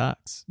 this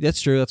sucks. That's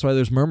true. That's why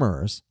there's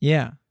murmurers.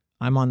 Yeah,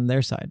 I'm on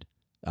their side.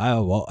 I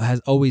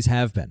always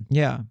have been.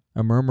 Yeah,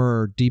 a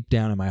murmurer deep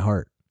down in my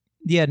heart.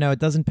 Yeah, no, it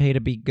doesn't pay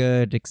to be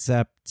good,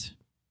 except,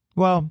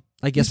 well,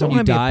 I guess when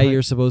you die,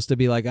 you're supposed to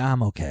be like,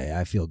 I'm okay.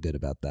 I feel good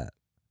about that.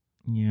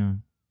 Yeah,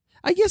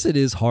 I guess it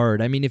is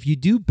hard. I mean, if you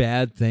do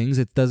bad things,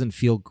 it doesn't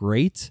feel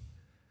great.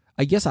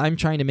 I guess I'm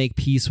trying to make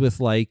peace with,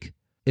 like,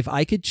 if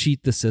I could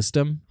cheat the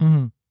system.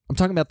 I'm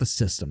talking about the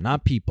system,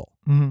 not people.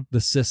 The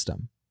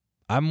system.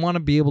 I want to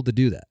be able to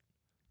do that.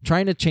 I'm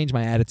trying to change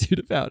my attitude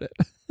about it.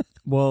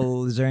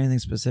 Well, is there anything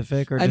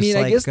specific? Or I mean,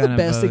 I guess the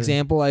best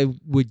example I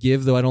would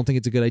give, though I don't think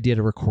it's a good idea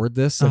to record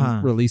this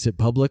and release it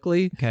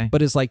publicly,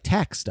 but it's like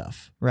tax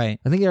stuff. Right.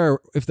 I think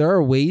if there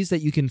are ways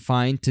that you can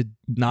find to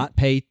not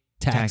pay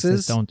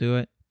taxes, don't do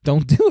it.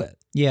 Don't do it.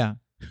 Yeah.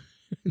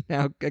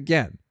 Now,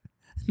 again,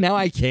 now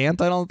I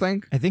can't, I don't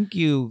think. I think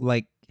you,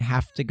 like,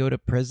 have to go to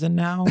prison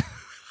now.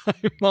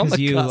 Because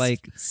you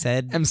like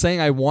said, I'm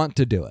saying I want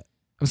to do it.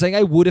 I'm saying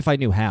I would if I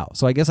knew how.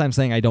 So I guess I'm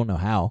saying I don't know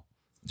how.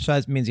 So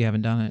that means you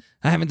haven't done it.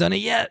 I haven't done it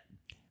yet.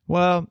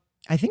 Well,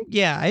 I think,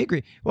 yeah, I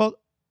agree. Well,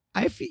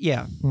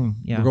 yeah.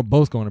 We're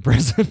both going to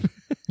prison.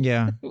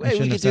 Yeah. Hey,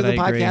 we could do the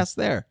podcast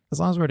there. As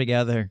long as we're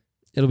together.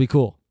 It'll be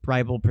cool.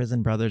 Rival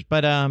prison brothers.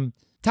 But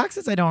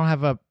taxes, I don't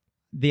have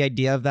the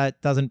idea of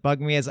that doesn't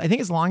bug me. I think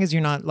as long as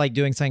you're not like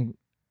doing something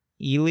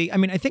illegal. I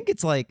mean, I think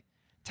it's like,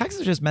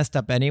 taxes are just messed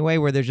up anyway,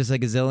 where there's just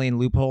like a gazillion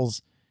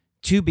loopholes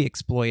to be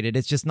exploited.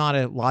 It's just not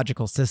a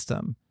logical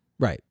system.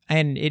 Right.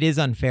 And it is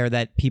unfair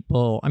that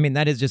people, I mean,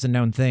 that is just a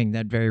known thing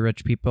that very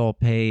rich people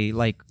pay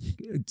like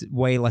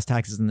way less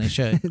taxes than they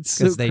should. It's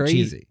so they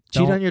crazy.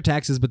 Cheat on your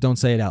taxes, but don't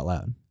say it out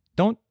loud.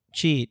 Don't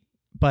cheat,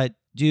 but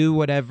do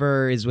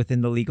whatever is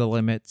within the legal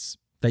limits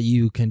that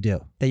you can do.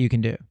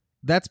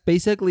 That's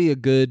basically a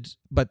good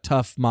but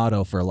tough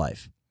motto for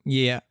life.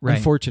 Yeah, right.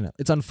 Unfortunate.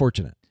 It's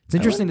unfortunate. It's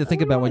interesting to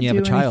think about when you have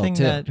a child,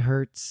 too. That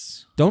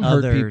hurts. Don't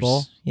others. hurt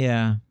people.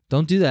 Yeah.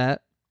 Don't do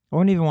that. I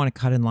wouldn't even want to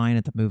cut in line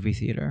at the movie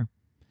theater.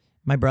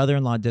 My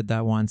brother-in-law did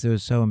that once. It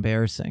was so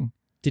embarrassing.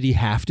 Did he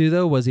have to,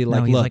 though? Was he like,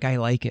 no, he's look, like, I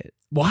like it.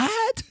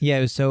 What? Yeah,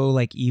 it was so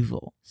like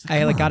evil.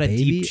 I like got a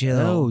deep chill.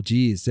 Oh,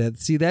 geez.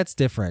 See, that's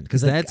different.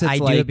 Because I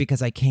do it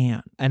because I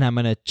can. And I'm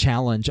going to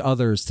challenge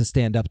others to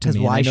stand up to me.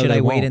 Because why should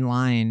I wait in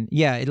line?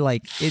 Yeah,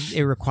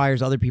 it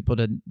requires other people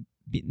to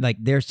be like,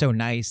 they're so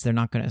nice, they're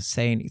not going to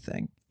say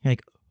anything. You're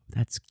like,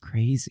 that's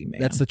crazy,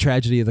 man. That's the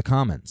tragedy of the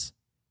commons.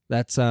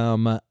 That's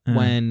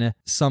when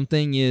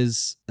something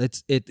is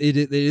it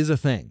is a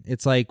thing.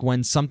 It's like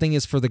when something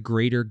is for the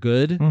greater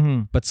good,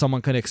 but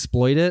someone can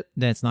exploit it.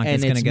 Then it's not going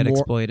to get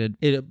exploited.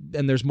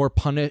 And there's more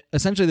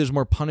essentially there's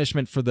more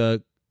punishment for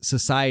the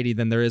society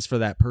than there is for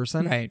that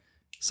person. Right.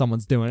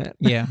 Someone's doing it.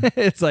 Yeah.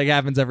 It's like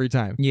happens every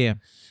time. Yeah.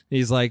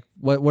 He's like,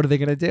 what are they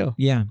going to do?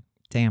 Yeah.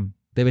 Damn.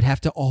 They would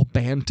have to all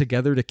band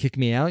together to kick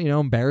me out. You know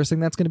how embarrassing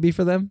that's going to be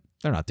for them?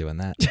 They're not doing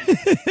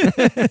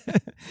that.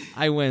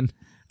 I win.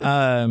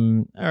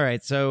 All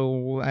right.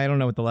 So I don't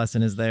know what the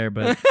lesson is there,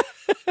 but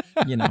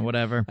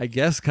whatever. I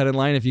guess cut in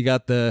line if you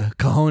got the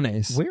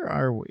cojones. Where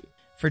are we?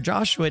 For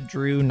Joshua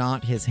drew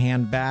not his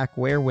hand back,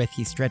 wherewith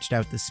he stretched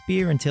out the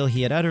spear until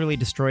he had utterly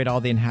destroyed all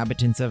the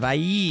inhabitants of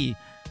Ai.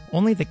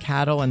 Only the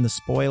cattle and the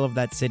spoil of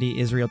that city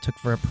Israel took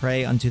for a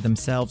prey unto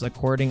themselves,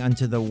 according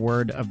unto the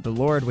word of the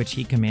Lord which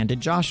he commanded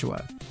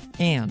Joshua.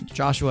 And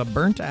Joshua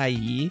burnt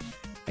Ai,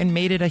 and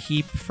made it a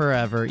heap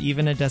forever,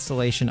 even a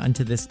desolation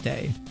unto this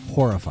day.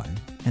 Horrifying.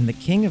 And the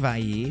king of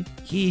Ai,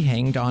 he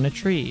hanged on a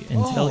tree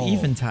until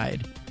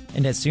eventide.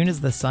 And as soon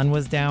as the sun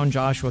was down,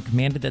 Joshua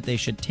commanded that they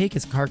should take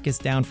his carcass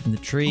down from the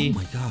tree Oh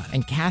my God.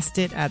 and cast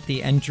it at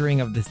the entering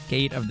of the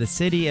gate of the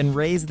city and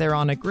raise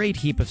thereon a great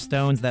heap of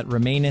stones that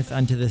remaineth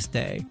unto this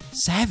day.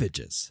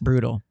 Savages.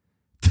 Brutal.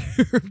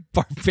 They're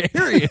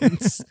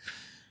barbarians.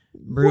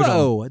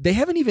 Brutal. Whoa. They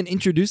haven't even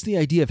introduced the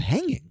idea of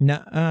hanging.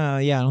 No,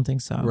 yeah, I don't think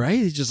so. Right?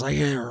 It's just like,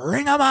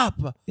 ring them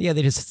up. Yeah,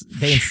 they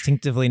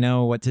instinctively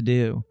know what to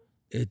do.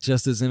 It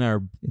just is in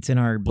our It's in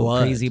our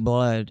blood. crazy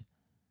blood.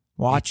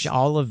 Watch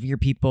all of your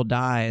people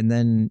die and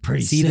then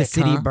Pretty see the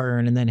sick, city huh?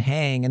 burn and then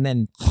hang and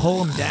then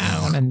pull them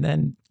down and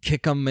then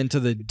kick them into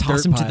the toss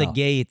dirt them to the pile.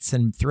 gates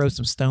and throw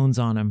some stones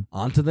on them.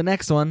 On to the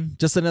next one.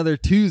 Just another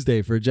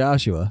Tuesday for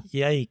Joshua.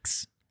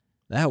 Yikes.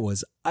 That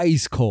was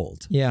ice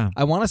cold. Yeah.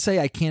 I want to say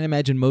I can't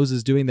imagine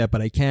Moses doing that,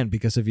 but I can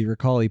because if you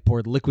recall, he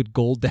poured liquid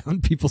gold down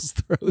people's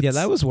throats. Yeah,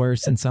 that was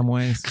worse in some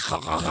ways.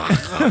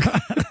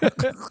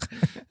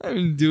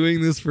 I'm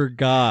doing this for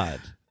God,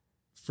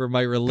 for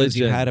my Because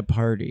religion. you had a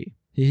party.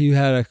 You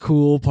had a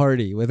cool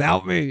party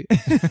without me.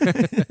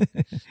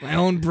 My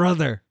own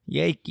brother.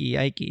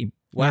 Yikey.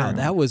 Wow, Yeah.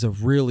 that was a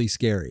really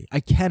scary.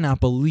 I cannot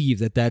believe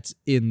that that's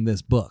in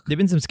this book. There've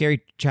been some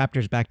scary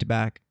chapters back to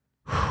back.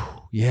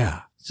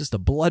 Yeah, it's just a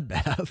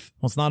bloodbath.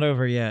 Well, it's not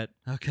over yet.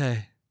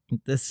 Okay.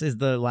 This is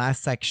the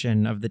last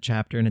section of the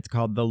chapter, and it's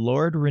called The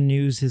Lord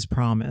Renews His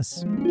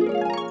Promise.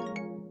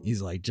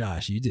 He's like,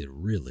 Josh, you did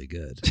really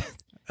good.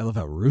 I love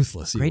how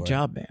ruthless you were. Great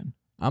job, man.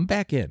 I'm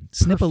back in.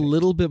 Snip Perfect. a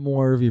little bit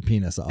more of your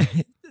penis off.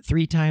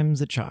 3 times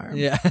the charm.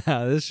 Yeah,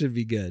 this should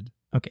be good.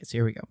 Okay, so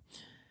here we go.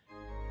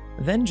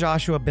 Then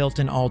Joshua built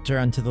an altar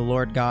unto the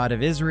Lord God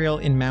of Israel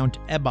in Mount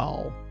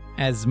Ebal,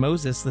 as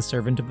Moses, the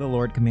servant of the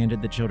Lord,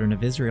 commanded the children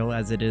of Israel,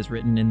 as it is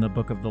written in the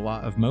book of the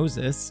law of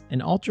Moses,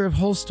 an altar of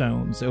whole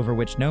stones, over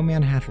which no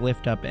man hath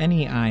lift up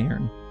any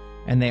iron.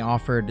 And they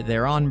offered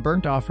thereon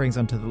burnt offerings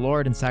unto the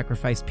Lord, and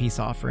sacrificed peace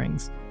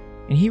offerings.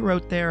 And he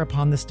wrote there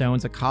upon the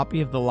stones a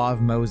copy of the law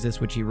of Moses,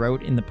 which he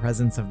wrote in the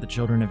presence of the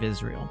children of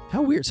Israel.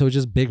 How weird. So it's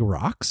just big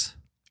rocks?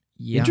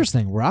 Yeah.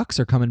 Interesting. Rocks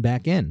are coming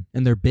back in,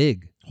 and they're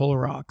big. Whole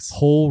rocks.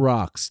 Whole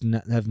rocks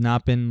have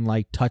not been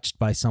like touched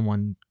by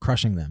someone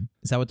crushing them.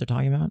 Is that what they're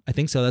talking about? I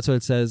think so. That's what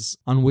it says,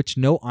 on which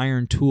no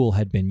iron tool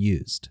had been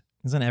used.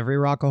 Isn't every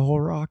rock a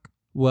whole rock?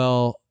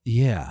 Well,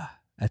 yeah,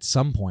 at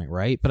some point,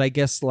 right? But I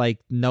guess like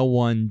no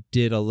one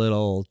did a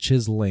little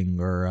chiseling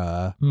or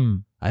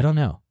I don't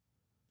know.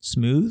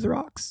 Smooth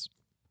rocks?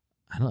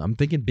 I'm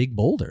thinking big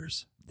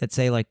boulders. That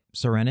say like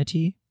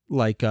Serenity?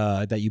 Like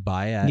that you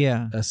buy at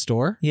Yeah. a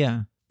store.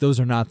 Yeah. Those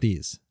are not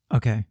these.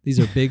 Okay. These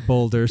are big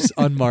boulders,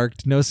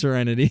 unmarked, no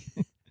Serenity.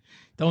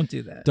 Don't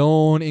do that.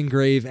 Don't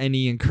engrave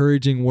any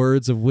encouraging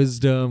words of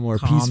wisdom or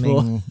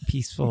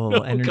peaceful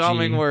no energy.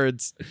 calming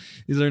words.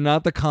 These are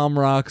not the calm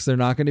rocks. They're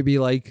not going to be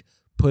like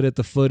put at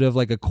the foot of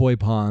like a koi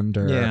pond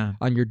or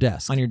on your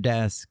desk. On your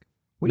desk.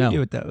 What do No. you do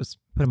with those?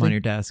 Put them on your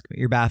desk.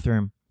 Your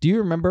bathroom. Do you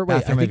remember? Wait,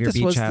 Bathroom I of think your this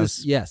beach was house.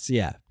 this. Yes,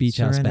 yeah, beach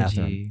house bathroom.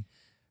 Serenity.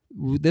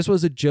 This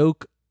was a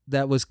joke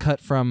that was cut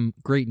from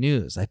Great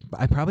News.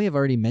 I probably have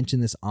already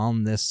mentioned this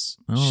on this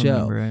I don't show.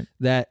 remember it.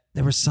 That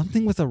there was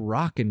something with a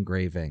rock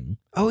engraving,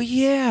 Oh,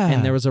 yeah.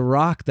 and there was a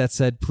rock that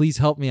said, "Please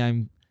help me.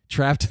 I'm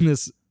trapped in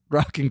this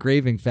rock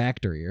engraving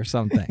factory" or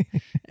something.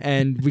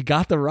 And we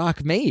got the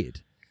rock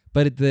made,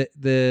 but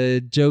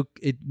the joke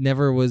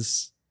never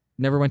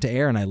went to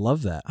air, and I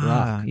love that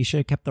rock. You should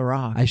have kept the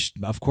rock.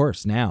 Of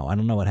course. Now I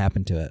don't know what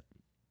happened to it.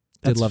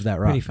 That's Did love that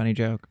rock. Pretty funny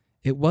joke.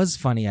 It was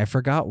funny. I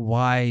forgot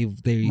why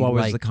they. What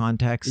was like, the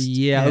context?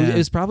 Yeah, it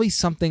was probably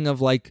something of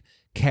like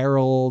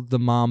Carol, the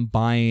mom,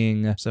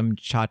 buying some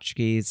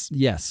tchotchkes.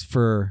 yes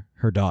for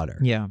her daughter.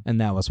 Yeah. and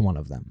that was one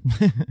of them.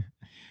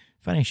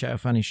 Funny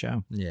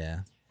show. Yeah.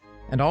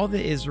 And all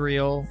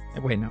Israel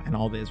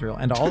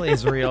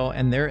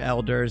and their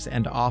elders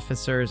and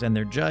officers and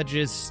their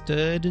judges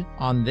stood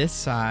on this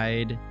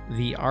side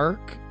the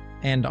ark,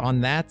 and on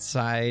that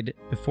side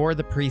before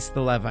the priests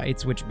the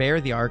Levites, which bear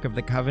the ark of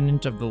the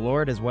covenant of the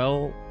Lord, as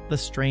well the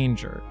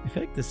stranger. I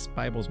feel like this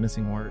Bible's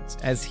missing words.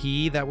 As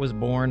he that was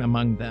born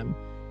among them.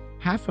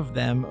 Half of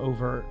them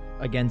over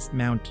against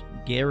Mount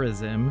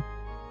Gerizim,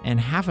 and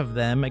half of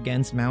them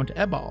against Mount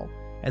Ebal,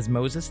 as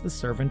Moses the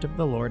servant of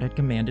the Lord had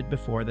commanded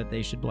before, that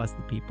they should bless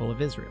the people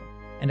of Israel.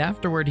 And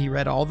afterward he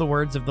read all the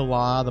words of the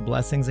law, the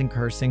blessings and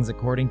cursings,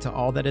 according to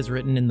all that is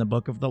written in the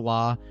book of the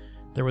law.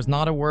 There was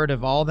not a word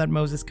of all that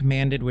Moses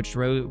commanded which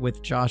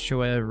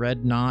Joshua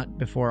read not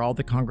before all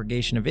the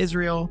congregation of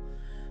Israel,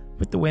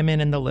 with the women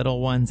and the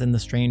little ones and the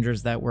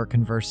strangers that were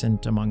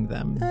conversant among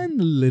them. And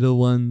the little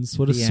ones.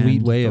 What a The sweet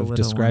end, way the of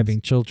little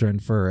describing children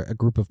for a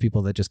group of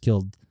people that just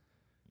killed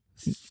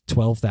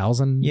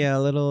 12,000. Yeah, a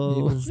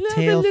little Yeah,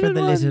 tale the for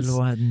the little little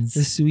ones.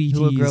 The sweeties.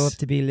 Who will grow up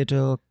to be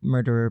little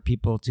murderer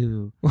people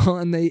too. Well,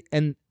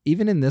 and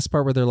even in this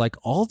part where they're like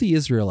all the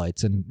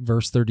Israelites in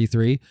verse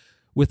 33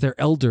 with their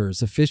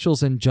elders,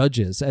 officials, and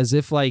judges, as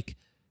if like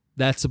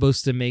that's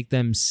supposed to make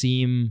them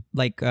seem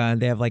like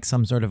they have like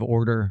some sort of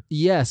order.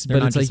 Yes, They're but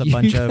not it's just like a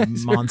bunch you of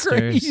guys are monsters.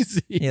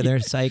 crazy. Yeah, they're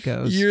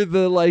psychos. You're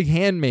the like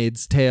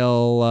Handmaid's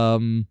Tale,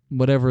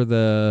 whatever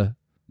the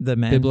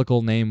men.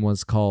 biblical name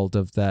was called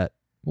of that.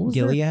 What was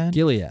Gilead? that?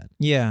 Gilead.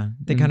 Yeah,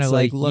 they And kind of it's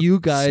like like, look you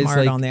guys, smart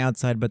like- on the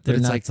outside, but they're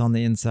it's nuts like- on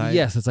the inside.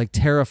 Yes, it's like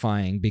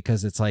terrifying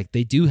because it's like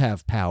they do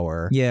have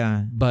power.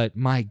 Yeah, But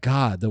my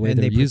God, the way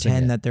and they're they using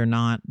pretend it. that they're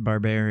not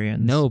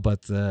barbarians. No,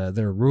 but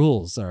their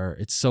rules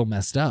it's so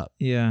messed up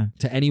Yeah.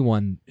 to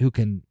anyone who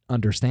can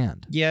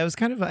understand. Yeah, it was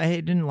kind of. I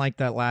didn't like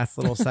that last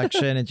little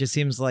section. It just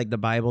seems like the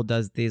Bible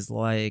does these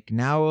like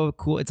now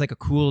cool. It's like a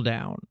cool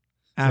down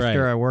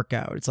after Right. a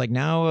workout. It's like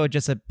now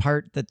just a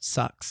part that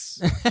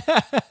sucks.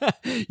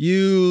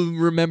 You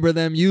remember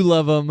them, you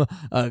love them.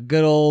 A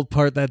good old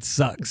part that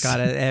sucks.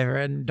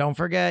 And don't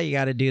forget, you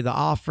got to do the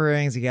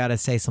offerings. You got to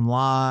say some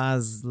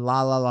laws.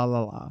 La la la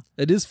la la.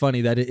 It is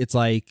funny that it's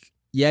like,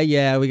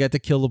 yeah, we got to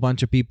kill a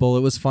bunch of people.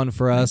 It was fun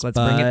for us. Let's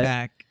bring it but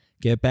back.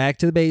 Get back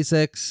to the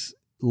basics: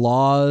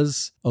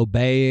 laws,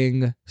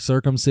 obeying,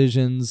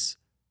 circumcisions,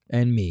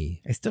 and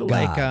me. I still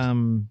God.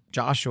 like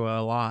Joshua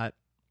a lot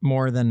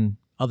more than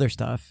other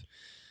stuff.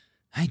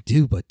 I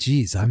do, but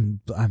geez,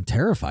 I'm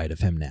terrified of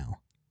him now.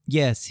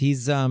 Yes,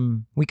 he's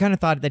we kind of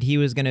thought that he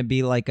was going to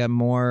be like a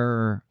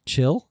more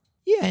Chill,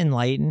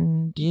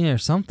 enlightened yeah, or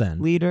something.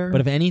 leader.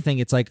 But if anything,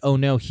 it's like, oh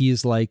no,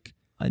 he's like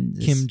And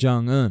this- Kim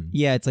Jong Un.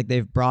 Yeah, it's like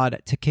they've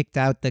kicked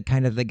out the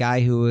kind of the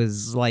guy who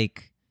was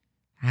like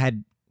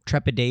had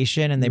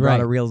trepidation, and they brought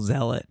Right. a real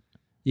zealot.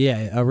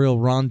 Yeah, a real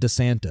Ron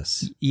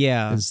DeSantis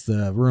Yeah, is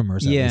the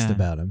rumors at Yeah. least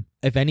about him.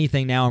 If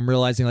anything, now I'm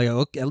realizing like,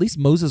 okay, at least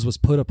Moses was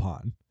put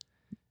upon.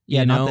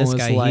 yeah, You not know, this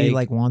it's guy. He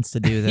like wants to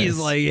do this. He's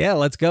like, yeah,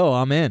 let's go.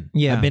 I'm in.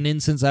 Yeah. I've been in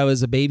since I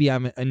was a baby.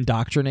 I'm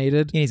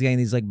indoctrinated. Yeah, he's getting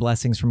these like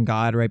blessings from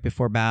God right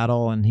before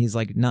battle, and he's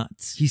like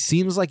nuts. He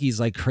seems like he's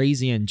like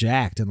crazy and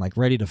jacked and like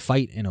ready to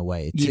fight in a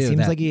way. He Too, seems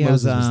that like he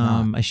has Moses was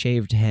not. a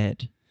shaved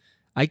head.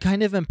 I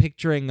kind of am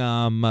picturing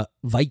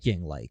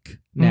Viking like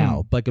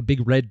now, like a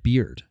big red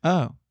beard.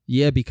 Oh,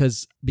 Yeah,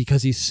 because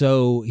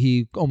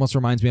he almost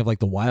reminds me of like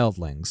the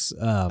wildlings.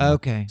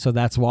 okay. So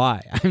that's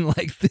why I'm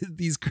like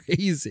these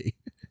crazy.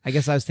 I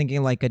guess I was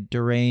thinking like a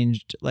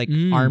deranged like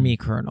Mm. army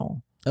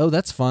colonel. Oh,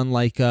 that's fun.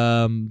 Like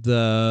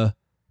the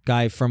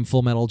guy from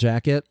Full Metal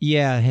Jacket.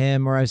 Yeah,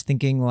 him. Or I was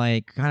thinking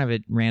like kind of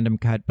a random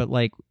cut, but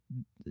like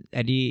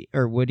Eddie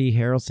or Woody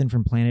Harrelson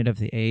from Planet of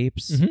the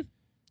Apes. Mhm.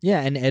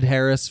 Yeah, and Ed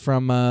Harris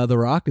from The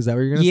Rock. Is that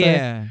what you're gonna say?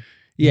 Yeah,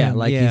 Yeah, Him,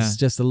 like yeah. he's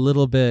just a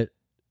little bit.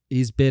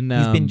 He's been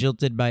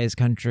jilted by his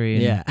country.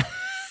 And yeah.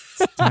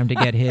 it's time to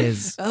get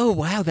his. Oh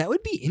wow, that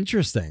would be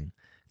interesting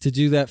to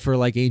do that for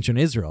like ancient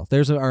Israel.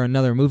 There's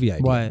another movie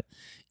idea. What?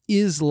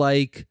 Is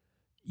like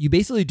you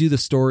basically do the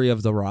story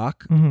of The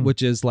Rock, Mhm.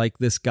 which is like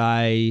this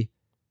guy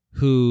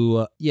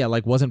who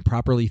like wasn't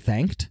properly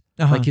thanked.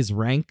 Uh-huh. Like his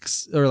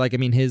ranks, or like, I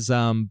mean, his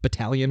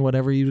battalion,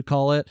 whatever you would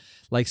call it.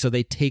 Like, so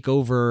they take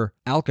over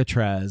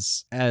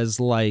Alcatraz as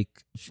like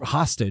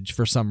hostage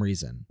for some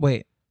reason.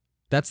 Wait,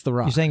 That's The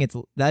Rock. you're saying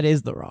that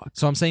is The Rock?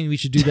 So I'm saying we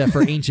should do that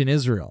for ancient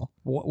Israel.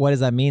 What does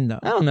that mean though?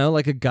 I don't know,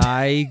 like a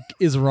guy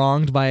is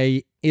wronged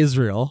by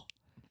Israel,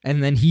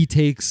 and then he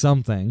takes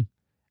something,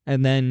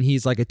 and then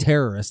he's like a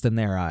terrorist in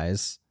their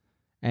eyes,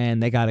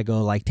 and they got to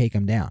go like take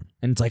him down.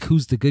 And it's like,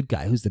 who's the good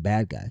guy? Who's the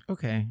bad guy?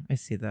 Okay, I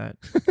see that.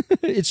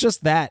 It's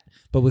just that,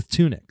 but with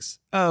tunics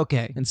Oh,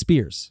 okay, and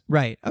spears.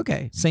 right.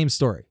 Okay, Same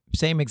story.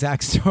 same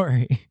exact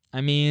story. I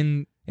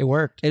mean, It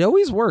worked. it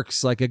always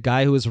works. Like a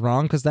guy who is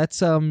wrong, because that's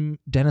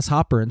Dennis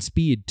Hopper in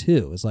Speed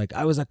too. It's like,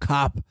 I was a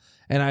cop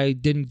and I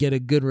didn't get a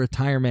good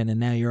retirement, and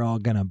now you're all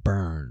gonna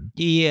burn.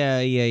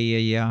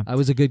 Yeah. I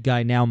was a good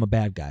guy, now I'm a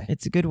bad guy.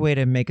 It's a good way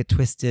to make a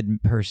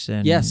twisted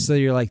person. Yes, so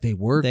you're like, they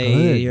were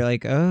good. You're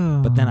like, oh,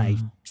 But then I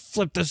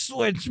flipped the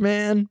switch,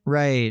 man.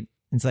 right.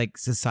 It's like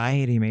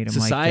society made him.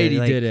 Society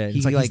like did it.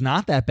 It's like he's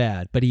not that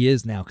bad, but he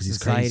is now because he's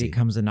society crazy.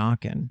 comes a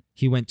knocking.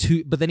 He went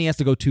but then he has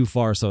to go too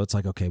far, so it's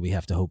like, okay, we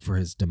have to hope for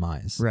his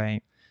demise.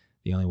 Right,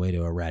 The only way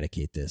to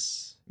eradicate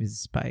this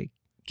is by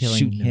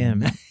killing shoot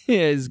him.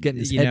 is getting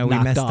his head we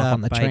knocked messed off up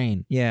on the by-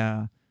 train.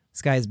 Yeah,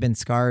 this guy's been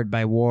scarred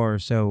by war,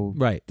 so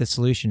Right. the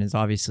solution is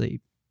obviously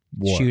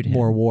War. shoot him.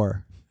 More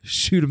war.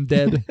 Shoot him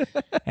dead.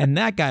 and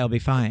that guy will be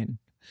fine.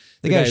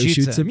 The, guy guy who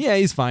shoots him. Yeah,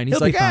 he's fine. He's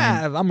He'll be like,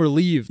 fine. I'm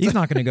relieved. He's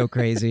not going to go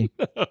crazy.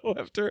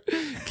 After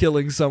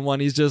killing someone,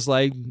 he's just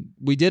like,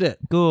 we did it.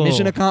 Cool.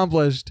 Mission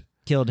accomplished.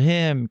 Killed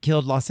him.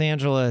 Killed Los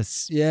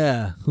Angeles.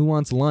 Yeah. Who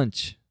wants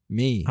lunch?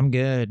 Me. I'm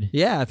good.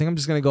 Yeah, I think I'm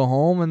just going to go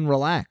home and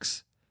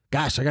relax.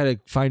 Gosh, I got to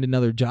find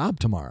another job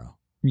tomorrow.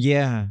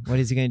 Yeah. What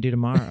is he going to do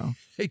tomorrow?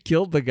 I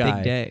killed the guy.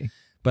 Big day.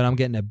 But I'm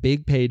getting a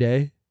big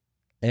payday,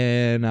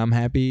 and I'm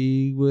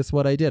happy with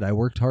what I did. I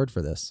worked hard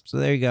for this. So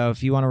there you go.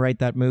 If you want to write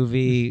that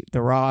movie,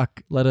 The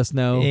Rock, Let us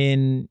know.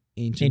 in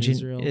Ancient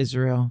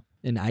Israel,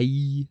 In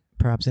IE.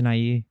 perhaps in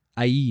IE.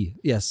 IE,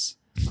 yes.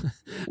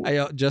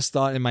 I just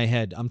thought in my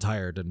head, I'm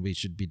tired and we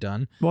should be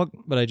done. Well,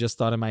 But I just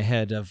thought in my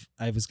head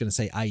I was going to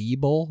say IE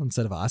Bowl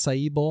instead of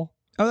acai bowl.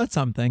 Oh, that's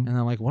something. And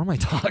I'm like, what am I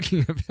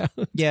talking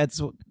about? Yeah,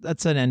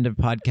 that's an end of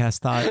podcast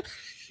thought.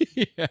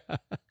 Yeah.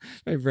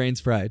 My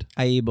brain's fried.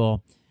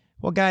 Aible.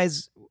 Well,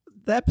 guys,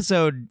 the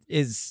episode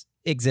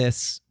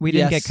exists. We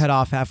didn't get cut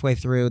off halfway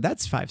through.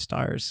 That's 5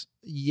 stars.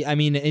 Yeah, I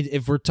mean,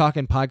 if we're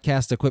talking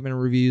podcast equipment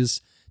reviews,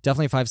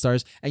 definitely 5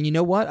 stars. And you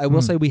know what? I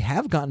will say we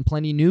have gotten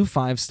plenty new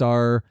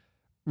 5-star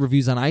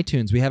reviews on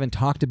iTunes. We haven't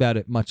talked about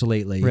it much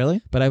lately.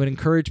 Really? But I would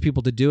encourage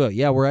people to do it.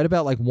 Yeah, we're at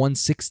about like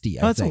 160,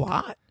 I think. That's a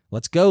lot.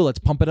 Let's go. Let's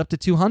pump it up to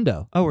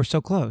 200. Oh, we're so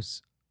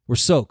close. We're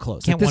so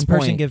close. Can't one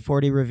person give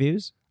 40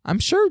 reviews? I'm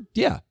sure.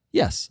 Yeah.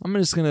 Yes. I'm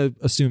just going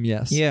to assume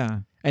yes.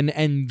 Yeah. And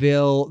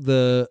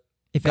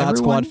if God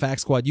Squad,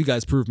 Fact Squad, you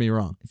guys prove me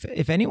wrong.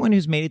 If anyone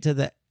who's made it to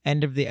the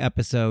end of the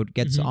episode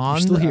gets on,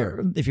 you're still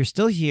here. If you're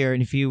still here,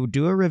 and if you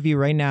do a review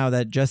right now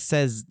that just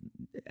says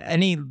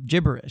any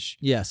gibberish,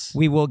 yes,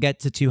 we will get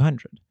to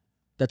 200.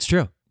 That's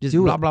true. Just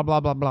blah blah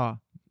blah blah blah.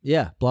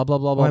 Yeah, blah blah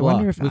blah blah. I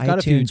wonder if we've iTunes got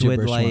a few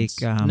gibberish would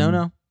ones.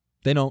 No,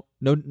 they don't.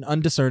 No,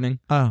 undiscerning.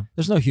 Oh,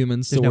 there's no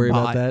humans to worry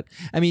about that.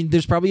 I mean,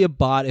 there's probably a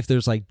bot if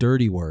there's like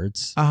dirty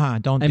words.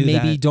 Don't and do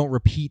maybe that. Don't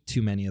repeat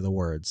too many of the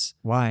words.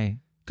 Why?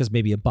 Because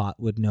maybe a bot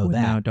would know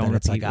that. No, don't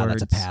it's repeat like,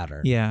 words. That's a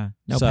pattern. Yeah,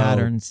 no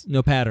patterns.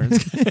 No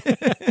patterns.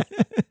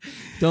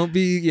 Don't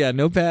be. Yeah,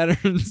 no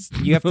patterns.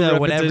 You have no to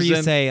whatever you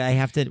repetition.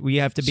 say. We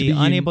have to be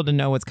unable to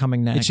know what's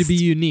coming next. It should be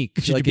unique.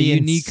 It should like be a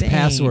unique insane.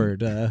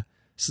 password.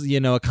 So,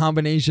 a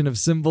combination of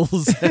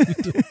symbols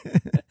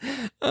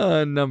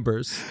and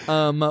numbers.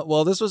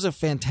 Well, this was a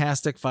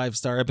fantastic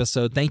 5-star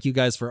episode. Thank you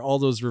guys for all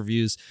those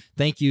reviews.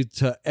 Thank you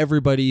to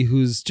everybody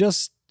who's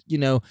just,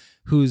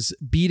 who's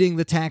beating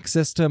the tax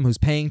system, who's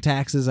paying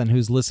taxes, and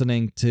who's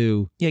listening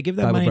to give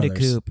that Bible money Brothers.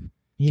 to Coop.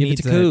 Give it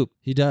to Coop.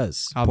 He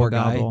does. Gobble, Poor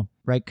guy. gobble.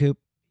 Right, Coop?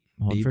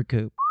 Hold Beep. for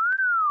Coop.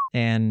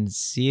 And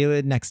see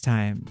you next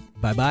time.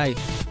 Bye-bye.